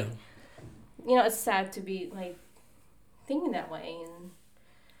know, but yeah. It's sad to be like thinking that way. And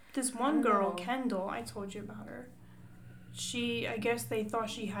this one girl, Kendall, I told you about her. I guess they thought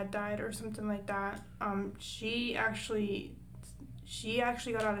she had died or something like that. She actually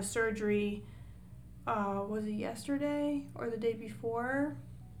got out of surgery, was it yesterday or the day before?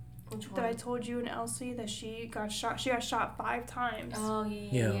 Which one? That I told you and Elsie that she got shot. She got shot 5 times. Oh,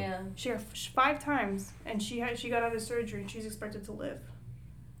 yeah. She got 5 times, and she got out of surgery, and she's expected to live.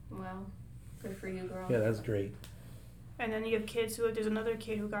 Wow. Good for you, girl. Yeah, that's great. And then you have there's another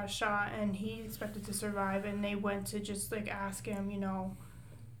kid who got shot and he expected to survive, and they went to just like ask him,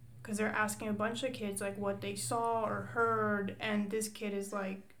 because they're asking a bunch of kids like what they saw or heard, and this kid is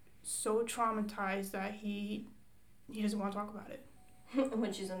like so traumatized that he doesn't want to talk about it.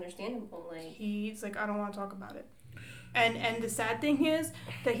 Which is understandable. Like, he's like, I don't want to talk about it. And the sad thing is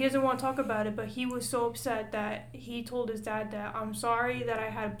that he doesn't want to talk about it, but he was so upset that he told his dad that I'm sorry that I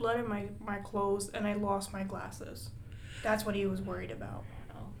had blood in my clothes and I lost my glasses. That's what he was worried about.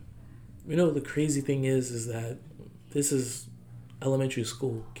 The crazy thing is that this is elementary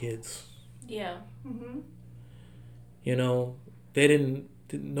school kids. Yeah. Mm-hmm.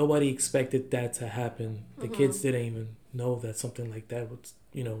 Nobody expected that to happen. The kids didn't even know that something like that would,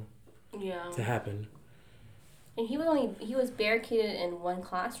 to happen. And he was barricaded in one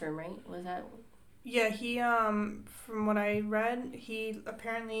classroom, right? Was that? Yeah, he, from what I read, he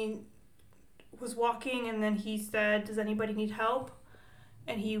apparently was walking and then he said, does anybody need help?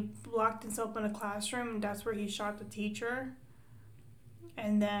 And he locked himself in a classroom, and that's where he shot the teacher.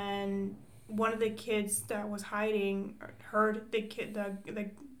 And then one of the kids that was hiding heard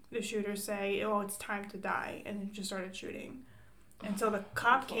the shooter say, oh, it's time to die, and just started shooting. And so the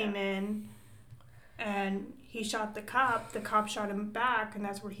cop came in and he shot the cop. The cop shot him back, and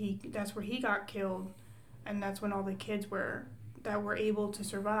that's where he got killed. And that's when all the kids that were able to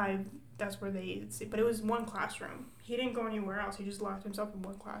survive, that's where they see. But it was one classroom. He didn't go anywhere else. He just locked himself in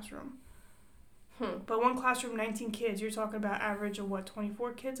one classroom. But one classroom, 19 kids. You're talking about average of what,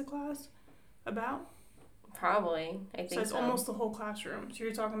 24 kids a class? About? Probably. I think so. So it's almost the whole classroom. So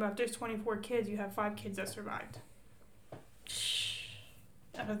you're talking about if there's 24 kids, you have 5 kids that survived.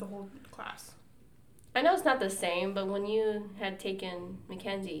 Out of the whole class. I know it's not the same, but when you had taken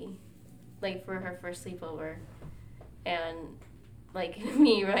Mackenzie, like, for her first sleepover, and, like,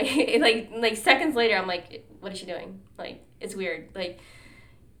 me, right? like seconds later, I'm like, what is she doing? Like, it's weird. Like,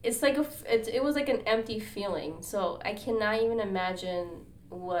 it's like it was like an empty feeling. So I cannot even imagine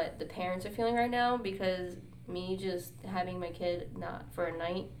what the parents are feeling right now, because me just having my kid not for a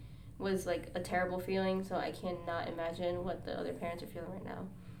night was like a terrible feeling. So I cannot imagine what the other parents are feeling right now.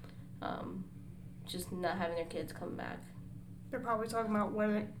 Just not having their kids come back. They're probably talking about where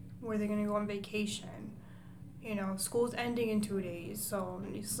they're going to go on vacation. School's ending in 2 days, so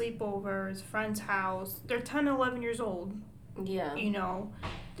sleepovers, friend's house. They're 10, 11 years old. Yeah.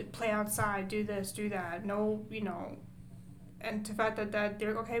 To play outside, do this, do that. No, And the fact that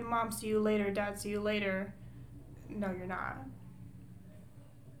they're okay, mom, see you later, dad, see you later. No, you're not.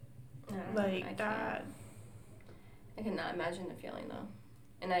 Like that. I cannot imagine the feeling though,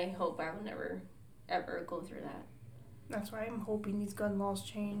 and I hope I will never, ever go through that. That's why I'm hoping these gun laws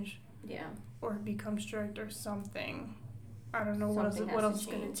change. Yeah. Or become strict or something. I don't know what else it's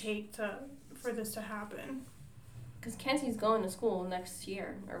gonna take for this to happen. Because Kenzie's going to school next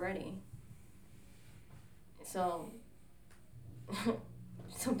year already. So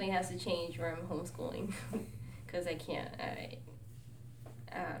something has to change where I'm homeschooling. Because I can't. I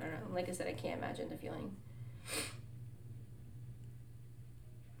don't know. Like I said, I can't imagine the feeling.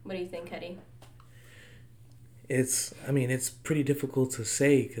 What do you think, Hetty? It's pretty difficult to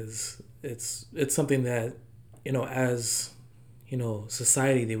say because it's something that, as,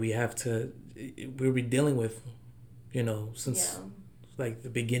 society that we'll be dealing with, since like the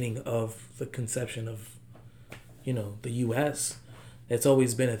beginning of the conception of, the U.S. It's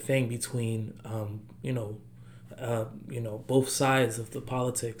always been a thing between, both sides of the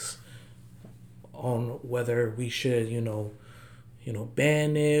politics on whether we should,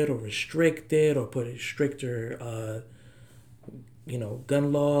 ban it or restrict it or put it stricter,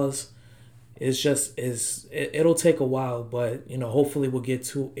 gun laws. It'll take a while, but hopefully we'll get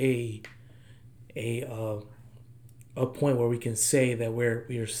to a point where we can say that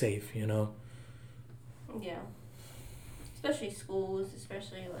we are safe. Yeah. Especially schools,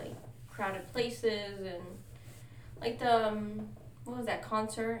 especially like crowded places, and like the what was that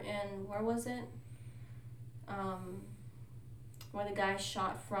concert and where was it? Where the guy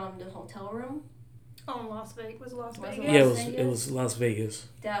shot from the hotel room. Oh, Las Vegas. Was it Las Vegas? Yeah, it was Las Vegas.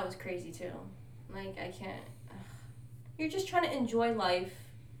 That was crazy too. Like, I can't. You're just trying to enjoy life,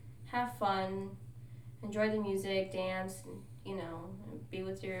 have fun, enjoy the music, dance, be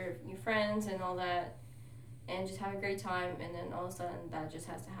with your friends and all that, and just have a great time. And then all of a sudden, that just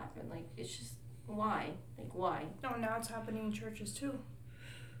has to happen. Like, it's just why? Like, why? Oh, now it's happening in churches too.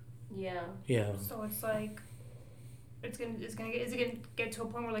 Yeah. Yeah. So it's like. Is it gonna get to a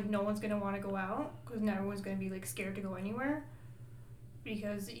point where like no one's gonna want to go out because now everyone's gonna be like scared to go anywhere?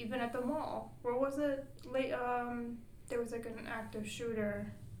 Because even at the mall, where was it? There was like an active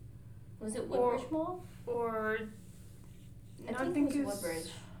shooter. Was it Woodbridge Mall? Or I think it was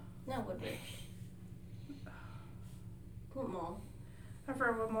Woodbridge. Not Woodbridge. What mall? I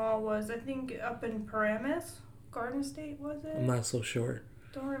forgot what mall it was. I think up in Paramus, Garden State, was it? I'm not so sure.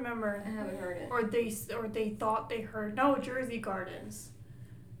 Don't remember. I haven't heard it. Or they thought they heard. No, Jersey Gardens.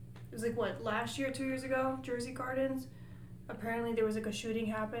 It was like what, last year, 2 years ago? Jersey Gardens. Apparently there was like a shooting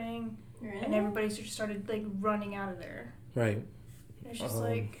happening, really? And everybody just started like running out of there. Right. It's just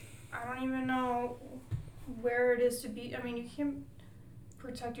like I don't even know where it is to be. I mean, you can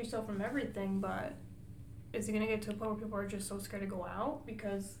protect yourself from everything, but is it gonna get to a point where people are just so scared to go out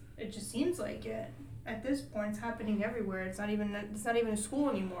because it just seems like it. At this point, it's happening everywhere. It's not even a school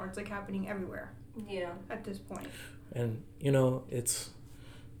anymore. It's like happening everywhere. Yeah. At this point. And it's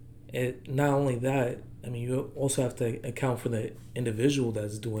not only that. I mean, you also have to account for the individual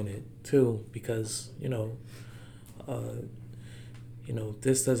that's doing it too, because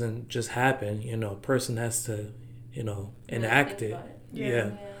this doesn't just happen. A person has to enact it.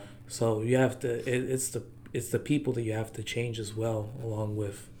 Yeah. So you have to. It's the people that you have to change as well, along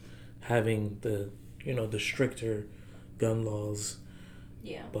with having the stricter gun laws.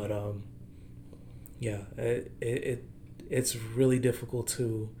 Yeah. But it's really difficult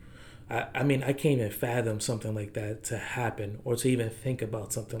to. I mean, I can't even fathom something like that to happen, or to even think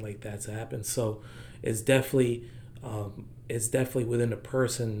about something like that to happen. So, it's definitely within a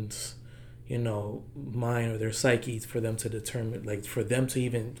person's, mind or their psyche for them to determine, like for them to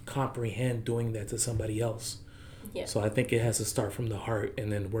even comprehend doing that to somebody else. Yeah. So I think it has to start from the heart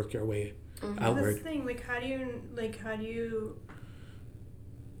and then work your way outward. That's the thing. How do you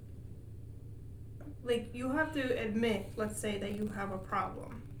you have to admit, let's say, that you have a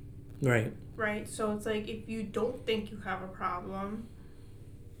problem. Right. Right. So it's like, if you don't think you have a problem,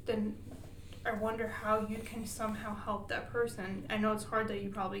 then I wonder how you can somehow help that person. I know it's hard that you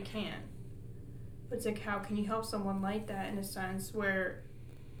probably can't. But it's like, how can you help someone like that in a sense where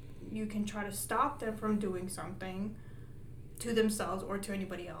you can try to stop them from doing something to themselves or to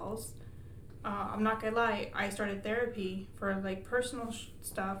anybody else? I'm not gonna lie, I started therapy for like personal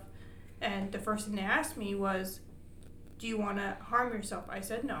stuff, and the first thing they asked me was, do you want to harm yourself? I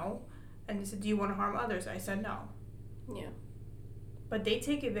said no. And they said, do you want to harm others? I said no. Yeah. But they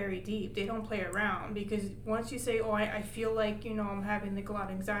take it very deep. They don't play around, because once you say, oh, I feel like, I'm having like a lot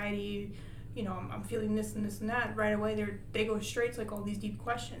of anxiety I'm feeling this and this and that, right away they go straight to like all these deep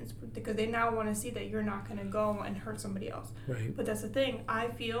questions because they now want to see that you're not going to go and hurt somebody else. Right. But that's the thing. I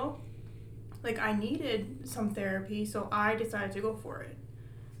feel like I needed some therapy, so I decided to go for it.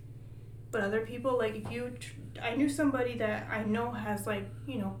 But other people, like I knew somebody that I know has like,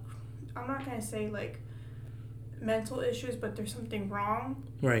 I'm not going to say like mental issues, but there's something wrong.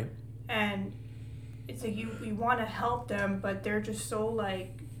 Right. And it's like you want to help them, but they're just so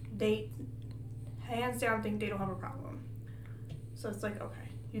like, they hands down think they don't have a problem. So it's like, okay,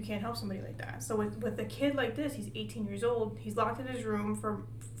 you can't help somebody like that. So with a kid like this, he's 18 years old, he's locked in his room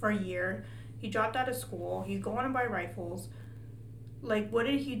for a year, he dropped out of school, he's going to buy rifles. Like, what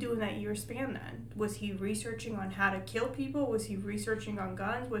did he do in that year span then? Was he researching on how to kill people? Was he researching on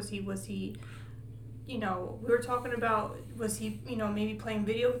guns? Was he we were talking about, was he, maybe playing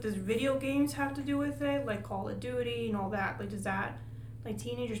does video games have to do with it? Like Call of Duty and all that? Like, does that, like,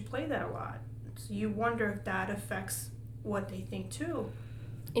 teenagers play that a lot. So you wonder if that affects what they think too.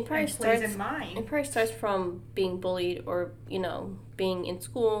 It probably starts from being bullied or, being in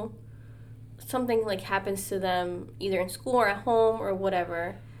school. Something like happens to them either in school or at home or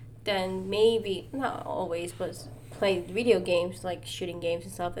whatever. Then maybe, not always, but play video games like shooting games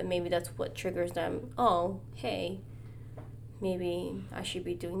and stuff, and maybe that's what triggers them. Oh, hey, maybe I should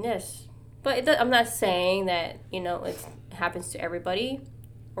be doing this. But I'm not saying that, it happens to everybody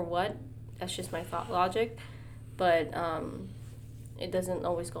or what. That's just my thought logic. But it doesn't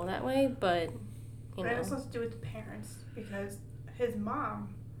always go that way. But, But it also has to do with the parents, because his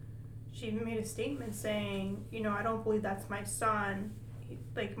mom, she even made a statement saying, I don't believe that's my son.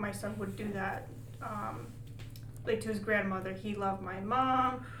 Like, my son would do that, like, to his grandmother. He loved my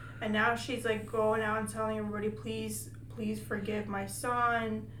mom. And now she's, like, going out and telling everybody, please forgive my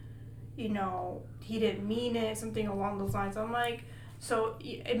son. He didn't mean it, something along those lines. I'm like, so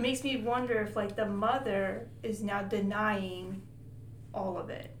it makes me wonder if, like, the mother is now denying all of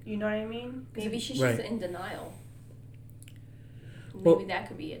it. You know what I mean? Maybe she's just in denial. Maybe that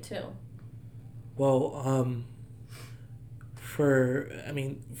could be it too. Well, for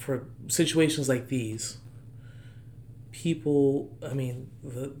situations like these, people,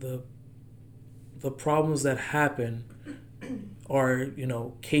 the problems that happen are,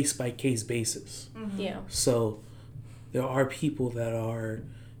 case by case basis. Mm-hmm. Yeah. So there are people that are,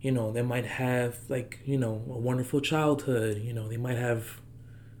 they might have like, a wonderful childhood, they might have,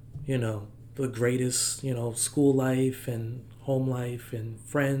 the greatest, school life and home life and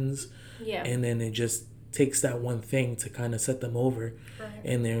friends. Yeah. And then it just takes that one thing to kind of set them over. Right.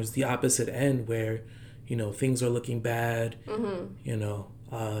 And there's the opposite end where, things are looking bad. Mm-hmm.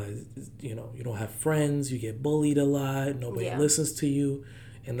 You don't have friends, you get bullied a lot, nobody listens to you,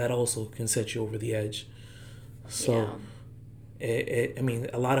 and that also can set you over the edge. So, a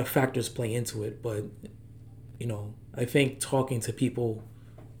lot of factors play into it, but, I think talking to people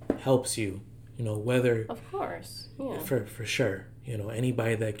helps you, whether... Of course, yeah. For sure.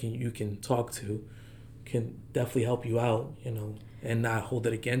 Anybody that you can talk to can definitely help you out, and not hold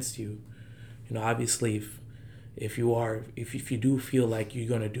it against you. Obviously, if you do feel like you're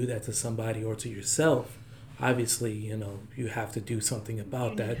going to do that to somebody or to yourself, obviously, you have to do something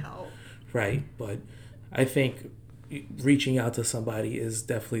about that. Help. Right. But I think reaching out to somebody is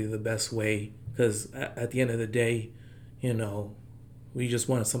definitely the best way, because at the end of the day, we just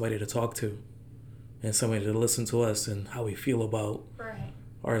wanted somebody to talk to and somebody to listen to us and how we feel about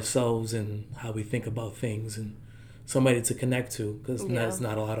ourselves and how we think about things, and somebody to connect to, because there's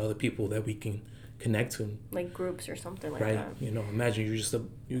not a lot of other people that we can connect to, like groups or something like right? that. Imagine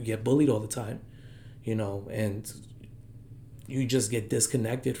you get bullied all the time, and you just get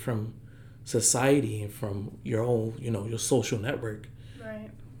disconnected from society and from your own, your social network.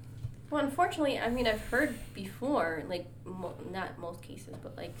 Right. Well, unfortunately, I've heard before, like, not most cases,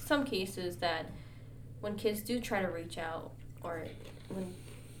 but like some cases, that when kids do try to reach out, or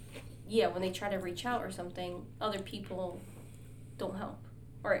when they try to reach out or something, other people don't help,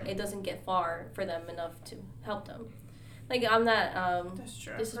 or it doesn't get far for them enough to help them. Like, I'm not, That's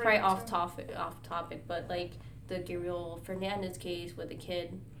true. this is probably off topic, but like the Gabriel Fernandez case where the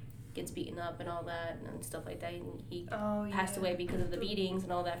kid gets beaten up and all that and stuff like that, and he passed away because of the beatings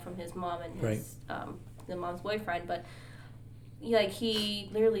and all that from his mom and his the mom's boyfriend. But he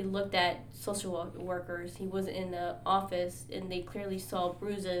literally looked at social workers. He was in the office and they clearly saw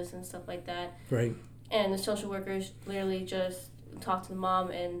bruises and stuff like that. Right. And the social workers literally just talked to the mom,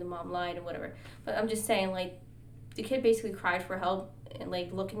 and the mom lied and whatever. But I'm just saying, like, the kid basically cried for help and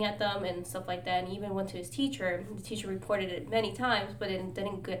like looking at them and stuff like that, and even went to his teacher. The teacher reported it many times, but it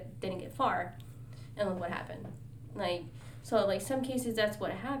didn't get far. And look what happened. Like, So, like, some cases that's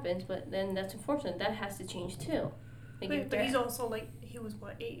what happens, but then that's unfortunate. That has to change, too. Like, but he's also, like, he was,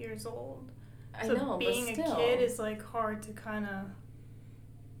 8 years old? I So know, being but still. a kid is, like, hard to kind of...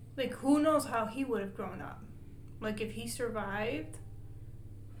 Like, who knows how he would have grown up? Like, if he survived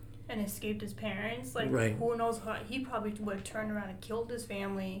and escaped his parents, like, right. who knows how... He probably would have turned around and killed his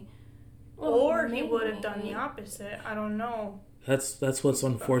family. Well, or maybe. He would have done the opposite. I don't know. That's what's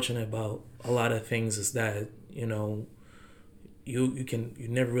unfortunate about a lot of things is that, you know, you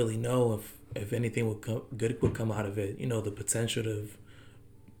never really know if anything good would come out of it. You know, the potential of,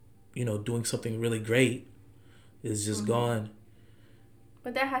 you know, doing something really great is just gone.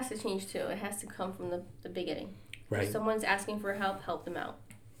 But that has to change too. It has to come from the beginning. Right. If someone's asking for help them out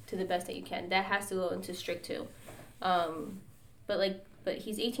to the best that you can. That has to go into strict too. But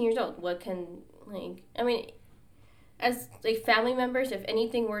he's 18 years old. What can, like, I mean, as, like, family members, if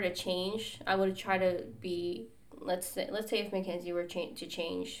anything were to change, I would try to be, let's say if Mackenzie were to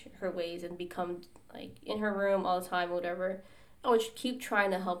change her ways and become, like, in her room all the time or whatever, I would keep trying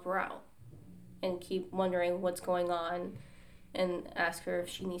to help her out and keep wondering what's going on and ask her if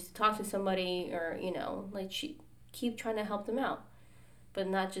she needs to talk to somebody or, you know, like, keep trying to help them out, but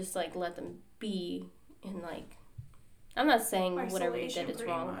not just, like, let them be in, like, I'm not saying whatever you did is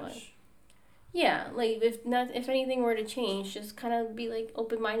wrong, but yeah, like, if anything were to change, just kind of be, like,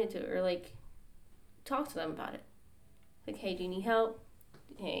 open-minded to it, or, like, talk to them about it. Like, hey, do you need help?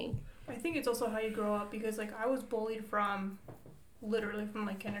 Hey. I think it's also how you grow up, because, like, I was bullied literally from,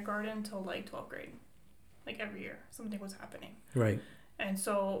 like, kindergarten until, like, 12th grade. Like, every year something was happening. Right. And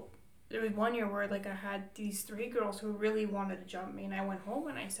so there was one year where, like, I had these 3 girls who really wanted to jump me, and I went home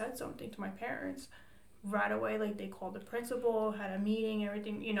and I said something to my parents. Right away, like, they called the principal, had a meeting,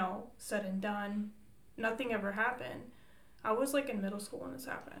 everything, you know, said and done. Nothing ever happened. I was, like, in middle school when this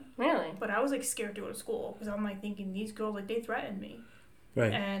happened. Really? But I was, like, scared to go to school, because I'm, like, thinking these girls, like, they threatened me.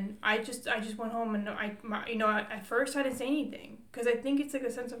 Right. And I just went home, and at first I didn't say anything, because I think it's, like,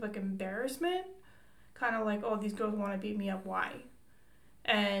 a sense of, like, embarrassment. Kind of like, oh, these girls want to beat me up, why?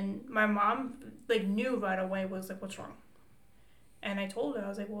 And my mom, like, knew right away, was like, what's wrong? And I told her, I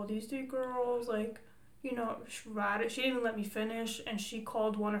was like, well, these 3 girls, like, you know, she didn't let me finish, and she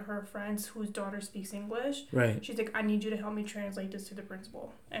called one of her friends whose daughter speaks English. Right. She's like, I need you to help me translate this to the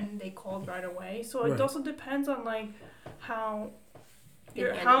principal. And they called right away. So it also depends on, like, how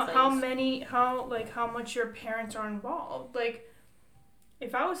much your parents are involved. Like,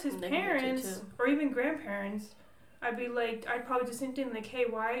 if I was his parents or even grandparents, I'd probably just think, like, hey,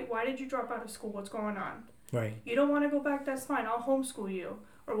 why did you drop out of school? What's going on? Right. You don't want to go back, that's fine. I'll homeschool you.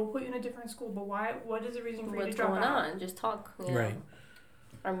 Or we'll put you in a different school. But why? What is the reason for you to drop out? What's going on? Just talk. You know? Right.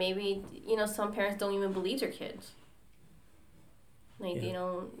 Or maybe, you know, some parents don't even believe their kids. Like, they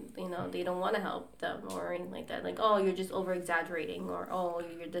don't want to help them or anything like that. Like, oh, you're just over-exaggerating, or, oh,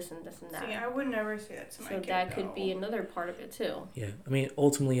 you're this and this and that. See, I would never say that to my kid. So that could be another part of it, too. Yeah. I mean,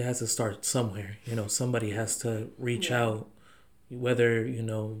 ultimately, it has to start somewhere. You know, somebody has to reach out, whether, you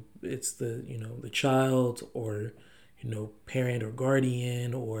know, it's the child or, you know, parent or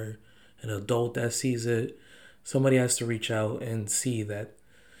guardian or an adult that sees it. Somebody has to reach out and see that,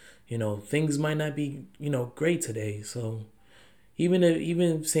 you know, things might not be, you know, great today. So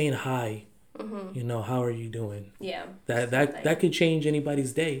even saying hi, you know, how are you doing? Yeah. That could change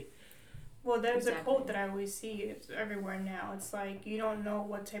anybody's day. Well, there's a quote that I always see. It's everywhere now. It's like, you don't know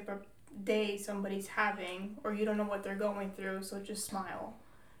what type of day somebody's having, or you don't know what they're going through, so just smile.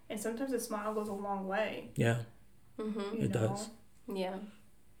 And sometimes a smile goes a long way. Yeah. Mm-hmm. It does. Yeah.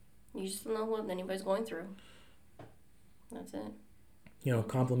 You just don't know what anybody's going through. That's it. You know,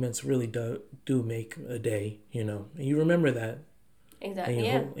 compliments really do make a day, you know. And you remember that. Exactly,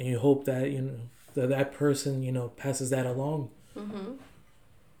 and you hope that, you know, that person, you know, passes that along. Mm-hmm.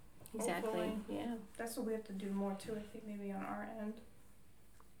 Exactly, hopefully. Yeah. That's what we have to do more, too, I think, maybe on our end.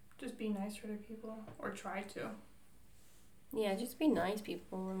 Just be nicer to people, or try to. Yeah, just be nice,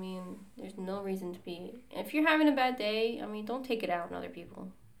 people. I mean, there's no reason to be... If you're having a bad day, I mean, don't take it out on other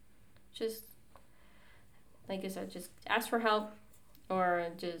people. Just, like I said, just ask for help, or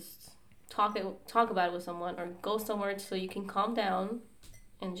just talk about it with someone, or go somewhere so you can calm down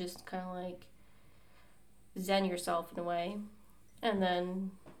and just kind of, like, zen yourself in a way, and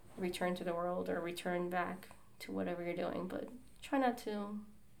then return to the world or return back to whatever you're doing. But try not to...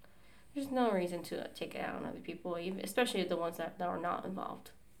 There's no reason to take it out on other people, even, especially the ones that are not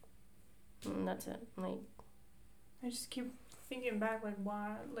involved. And that's it. Like, I just keep thinking back,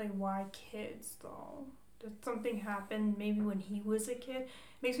 why kids, though? Did something happen maybe when he was a kid?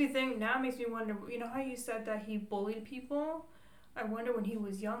 Makes me wonder, you know how you said that he bullied people? I wonder when he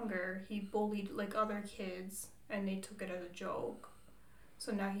was younger, he bullied, like, other kids, and they took it as a joke.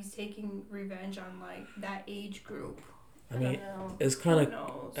 So now he's taking revenge on like that age group. I mean, it's kind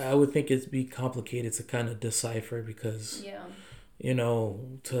of. I would think it'd be complicated to kind of decipher because, you know,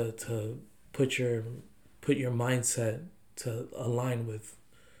 to put your mindset to align with,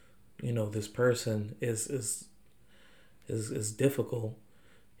 you know, this person is difficult,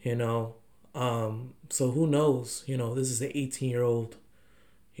 you know. So who knows? You know, this is an 18-year-old,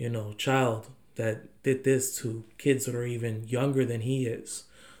 you know, child that did this to kids that are even younger than he is.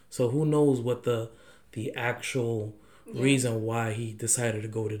 So who knows what the actual reason why he decided to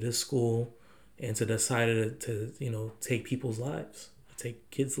go to this school and to decided to you know, take people's lives, take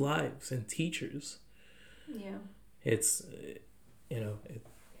kids' lives and teachers. Yeah. It's, you know,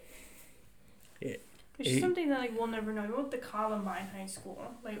 it's something that like we'll never know. With the Columbine High School,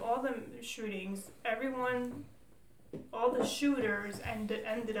 like all the shootings, all the shooters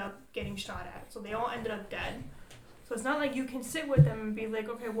ended up getting shot at. So they all ended up dead. So it's not like you can sit with them and be like,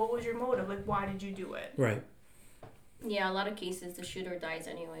 okay, what was your motive? Like, why did you do it? Right. Yeah, a lot of cases the shooter dies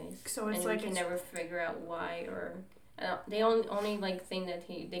anyways. So it's and like we can never figure out why or the only like thing that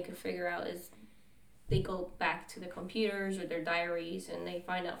they could figure out is they go back to the computers or their diaries and they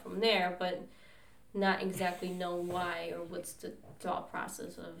find out from there, but not exactly know why or what's the thought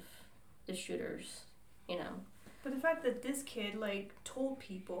process of the shooters, you know. But the fact that this kid like told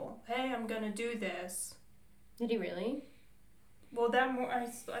people, "Hey, I'm gonna do this." Did he really? Well,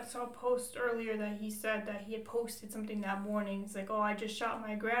 I saw a post earlier that he said that he had posted something that morning. It's like, "Oh, I just shot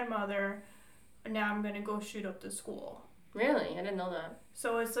my grandmother, and now I'm gonna go shoot up the school." Really? I didn't know that.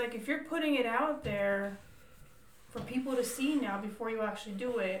 So it's like if you're putting it out there for people to see now before you actually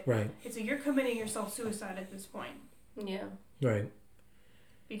do it, right? It's like you're committing yourself suicide at this point. Yeah. Right.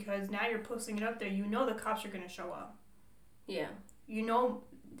 Because now you're posting it up there. You know the cops are gonna show up. Yeah. You know,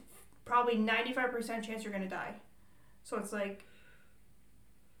 probably 95% chance you're gonna die. So it's like,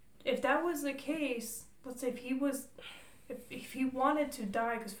 if that was the case, let's say if he wanted to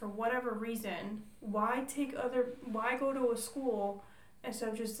die because for whatever reason, why go to a school instead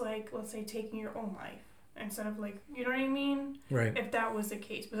of just like, let's say, taking your own life instead of like, you know what I mean? Right. If that was the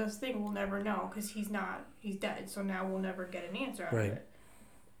case, but that's the thing, we'll never know because he's dead. So now we'll never get an answer out of it.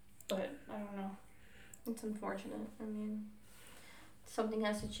 But I don't know. It's unfortunate. I mean, something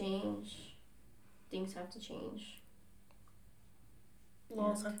has to change. Things have to change.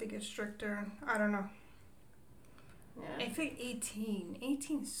 Laws have to get stricter. I don't know. Yeah. I think 18.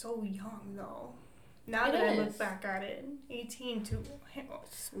 18 is so young, though. Now that I look back at it, 18 to...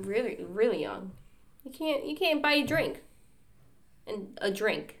 It's really, really young. You can't buy a drink. And a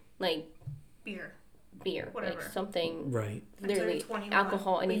drink. Like... Beer. Whatever. Like something... Right. Literally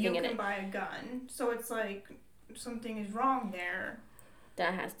alcohol, anything in it. But you can buy a gun. So it's like something is wrong there.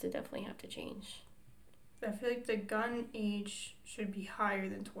 That has to definitely have to change. I feel like the gun age should be higher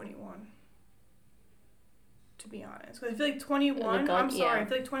than 21. To be honest. Because I feel like 21, I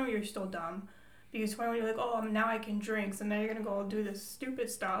feel like 21 you're still dumb. Because 21 you're like, oh, now I can drink. So now you're going to go do this stupid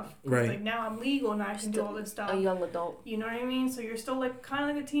stuff. Right. Like now I'm legal, now I can do all this stuff. A young adult. You know what I mean? So you're still like kind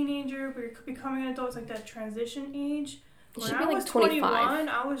of like a teenager, but you're becoming an adult. It's like that transition age. When I was 21,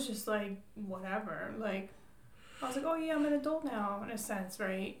 I was just like, whatever. Like, I was like, oh yeah, I'm an adult now, in a sense,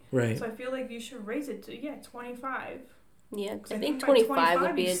 right? Right. So I feel like you should raise it to, 25. Yeah, I think 25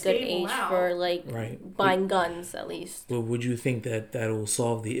 would be a good age for, like, buying guns, at least. Well, would you think that will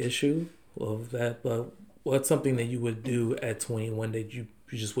solve the issue of that? But what's something that you would do at 21 that you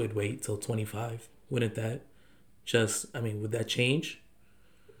just would wait till 25? Wouldn't that would that change?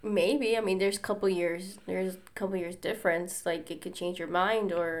 Maybe. I mean, there's a couple years difference. Like, it could change your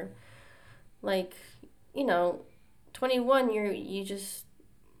mind or, like, you know... 21, you just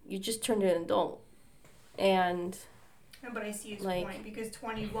turned an adult, and. Yeah, but I see his point because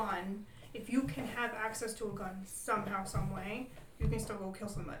 21, if you can have access to a gun somehow, some way, you can still go kill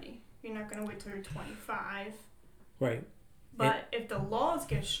somebody. You're not gonna wait till you're 25. Right. But if the laws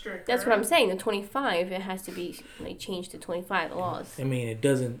get stricter. That's what I'm saying. The 25, it has to be like changed to 25. The laws. I mean, it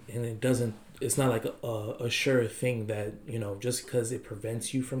doesn't. It's not like a sure thing that, you know, just because it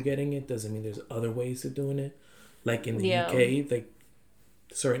prevents you from getting it doesn't mean there's other ways of doing it. Like in the UK, like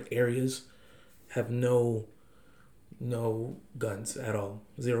certain areas have no guns at all,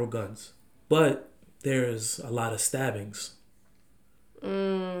 0 guns. But there's a lot of stabbings.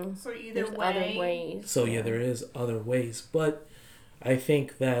 So either way. Other ways. So yeah, there is other ways. But I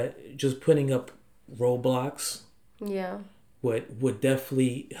think that just putting up roadblocks would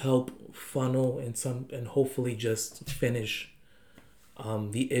definitely help funnel and hopefully just finish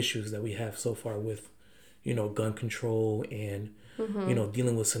the issues that we have so far with, you know, gun control and, you know,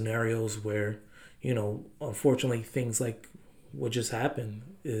 dealing with scenarios where, unfortunately things like what just happened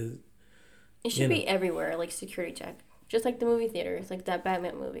is. It should be everywhere, like security check. Just like the movie theaters, like that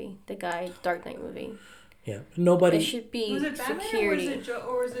Batman movie, the Dark Knight movie. Yeah, nobody. It should be was it Batman security.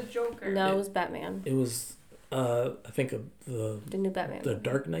 or was it Joker? No, it was Batman. It was, I think the new Batman. The movie.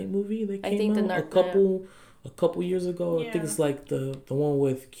 Dark Knight movie that came think out a couple years ago. Yeah. I think it's like the one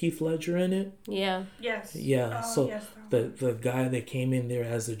with Keith Ledger in it. Yeah. Yes. Yeah. The guy that came in there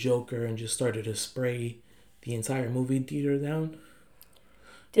as the Joker and just started to spray the entire movie theater down.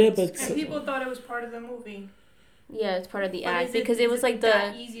 And people thought it was part of the movie. Yeah, it's part of the act because it was like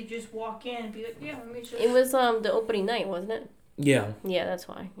that easy to just walk in and be like, yeah, let me just. It was the opening night, wasn't it? Yeah. Yeah, that's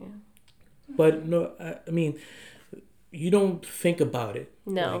why. Yeah. But no, I mean, you don't think about it.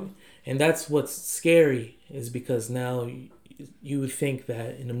 No. Like, and that's what's scary is because now you would think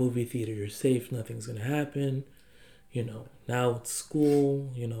that in a movie theater you're safe, nothing's gonna happen. Now it's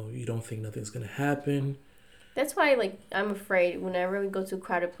school. You don't think nothing's gonna happen. That's why, I'm afraid whenever we go to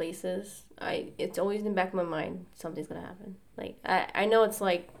crowded places, it's always in the back of my mind, something's going to happen. I know it's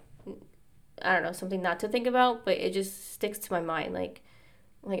I don't know, something not to think about, but it just sticks to my mind.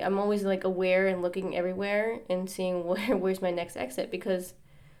 I'm always, aware and looking everywhere and seeing where's my next exit because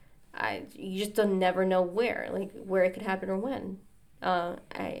you just never know where it could happen or when. I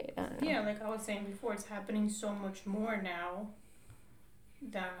don't know. Yeah, like I was saying before, it's happening so much more now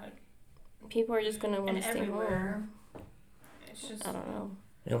that... People are just going to want to stay home. It's just... I don't know.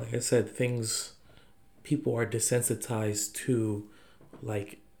 And like I said, people are desensitized to,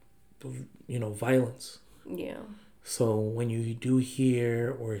 violence. Yeah. So when you do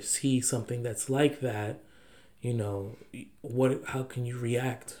hear or see something that's like that, how can you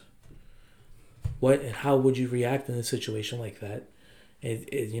react? And how would you react in a situation like that?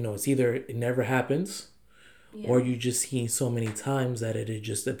 It's either it never happens, or you just see so many times that it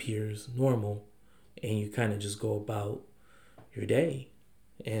just appears normal, and you kind of just go about your day,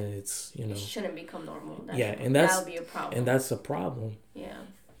 and it's it shouldn't become normal. That'll be a problem. And that's a problem. Yeah.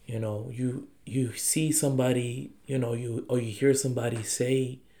 You see somebody, you hear somebody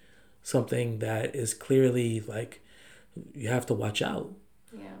say something that is clearly you have to watch out.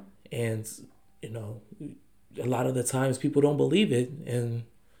 Yeah. And a lot of the times people don't believe it, and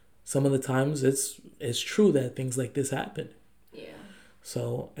some of the times it's true that things like this happen. Yeah.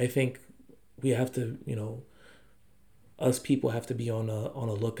 So I think we have to, us people have to be on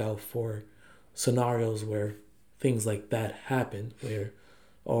a lookout for scenarios where things like that happen,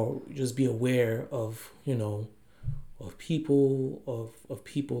 or just be aware of of people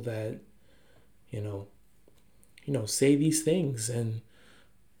that say these things and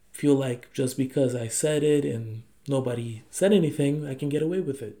feel like just because I said it and nobody said anything, I can get away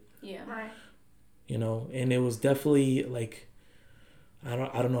with it. Yeah. Right. And it was definitely I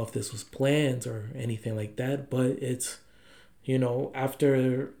don't know if this was planned or anything like that, but it's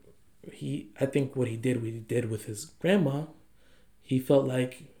after I think what he did with his grandma, he felt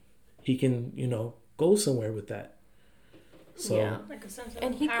like he can go somewhere with that. So yeah. Like a sense of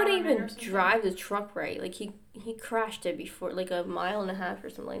and he couldn't even drive the truck right. He crashed it before a mile and a half or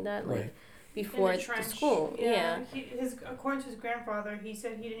something like that. Right. Before the school. Yeah. According to his grandfather, he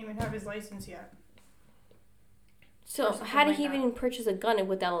said he didn't even have his license yet. So how did he even purchase a gun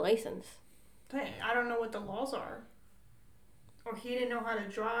without a license? I don't know what the laws are. Or he didn't know how to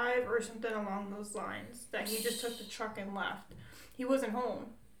drive or something along those lines. That he just took the truck and left. He wasn't home.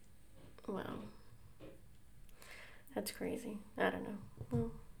 Wow. That's crazy. I don't know.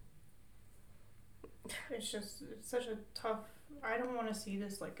 Well. It's such a tough... I don't want to see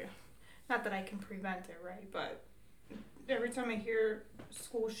this not that I can prevent it, right? But every time I hear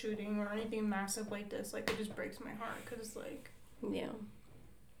school shooting or anything massive like this, it just breaks my heart. Because it's yeah.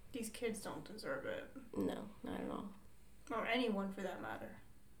 These kids don't deserve it. No, not at all. Or anyone for that matter.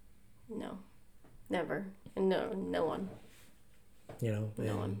 No. Never. No one.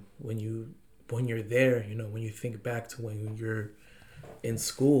 No one. When you're there, when you think back to when you're in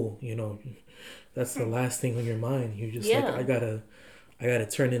school, that's the last thing on your mind. You're just I gotta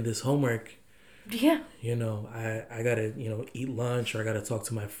turn in this homework. Yeah. I gotta, eat lunch, or I gotta talk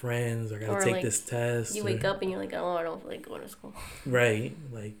to my friends, or I gotta take this test. You wake up and you're like, oh, I don't feel like going to school. Right.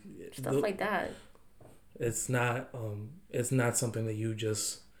 Stuff like that. It's not something that you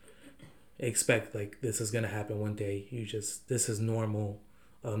just expect, this is gonna happen one day. This is normal,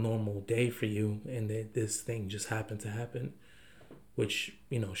 a normal day for you, and this thing just happened to happen, which,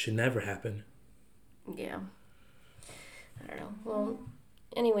 should never happen. Yeah. I don't know. Well,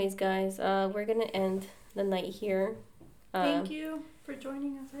 anyways, guys, we're gonna end the night here. Thank you. for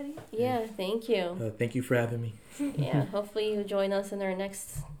joining us, Eddie. Yeah, thank you. Thank you for having me. Yeah, hopefully you join us in our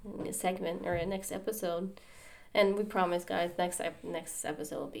next segment or next episode. And we promise, guys, next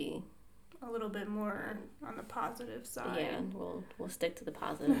episode will be a little bit more on the positive side. Yeah, we'll stick to the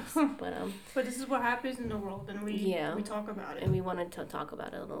positives. But this is what happens in the world, and we talk about it. And we wanted to talk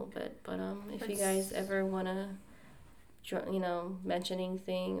about it a little bit. But if you guys ever wanna, mention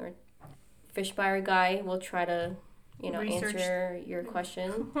anything or fish buyer guy, we'll try to answer your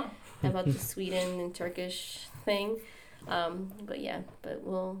question about the Sweden and Turkish thing. But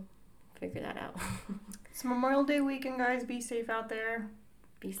we'll figure that out. It's Memorial Day weekend, guys. Be safe out there.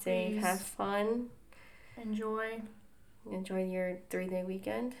 Be safe. Please. Have fun. Enjoy your 3-day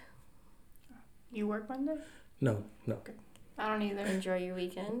weekend. You work Monday? No. Okay. I don't either. Enjoy your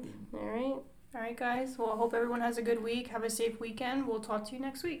weekend. All right, guys. Well, I hope everyone has a good week. Have a safe weekend. We'll talk to you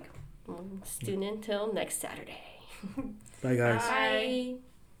next week. Tune in till next Saturday. Bye, guys. Bye.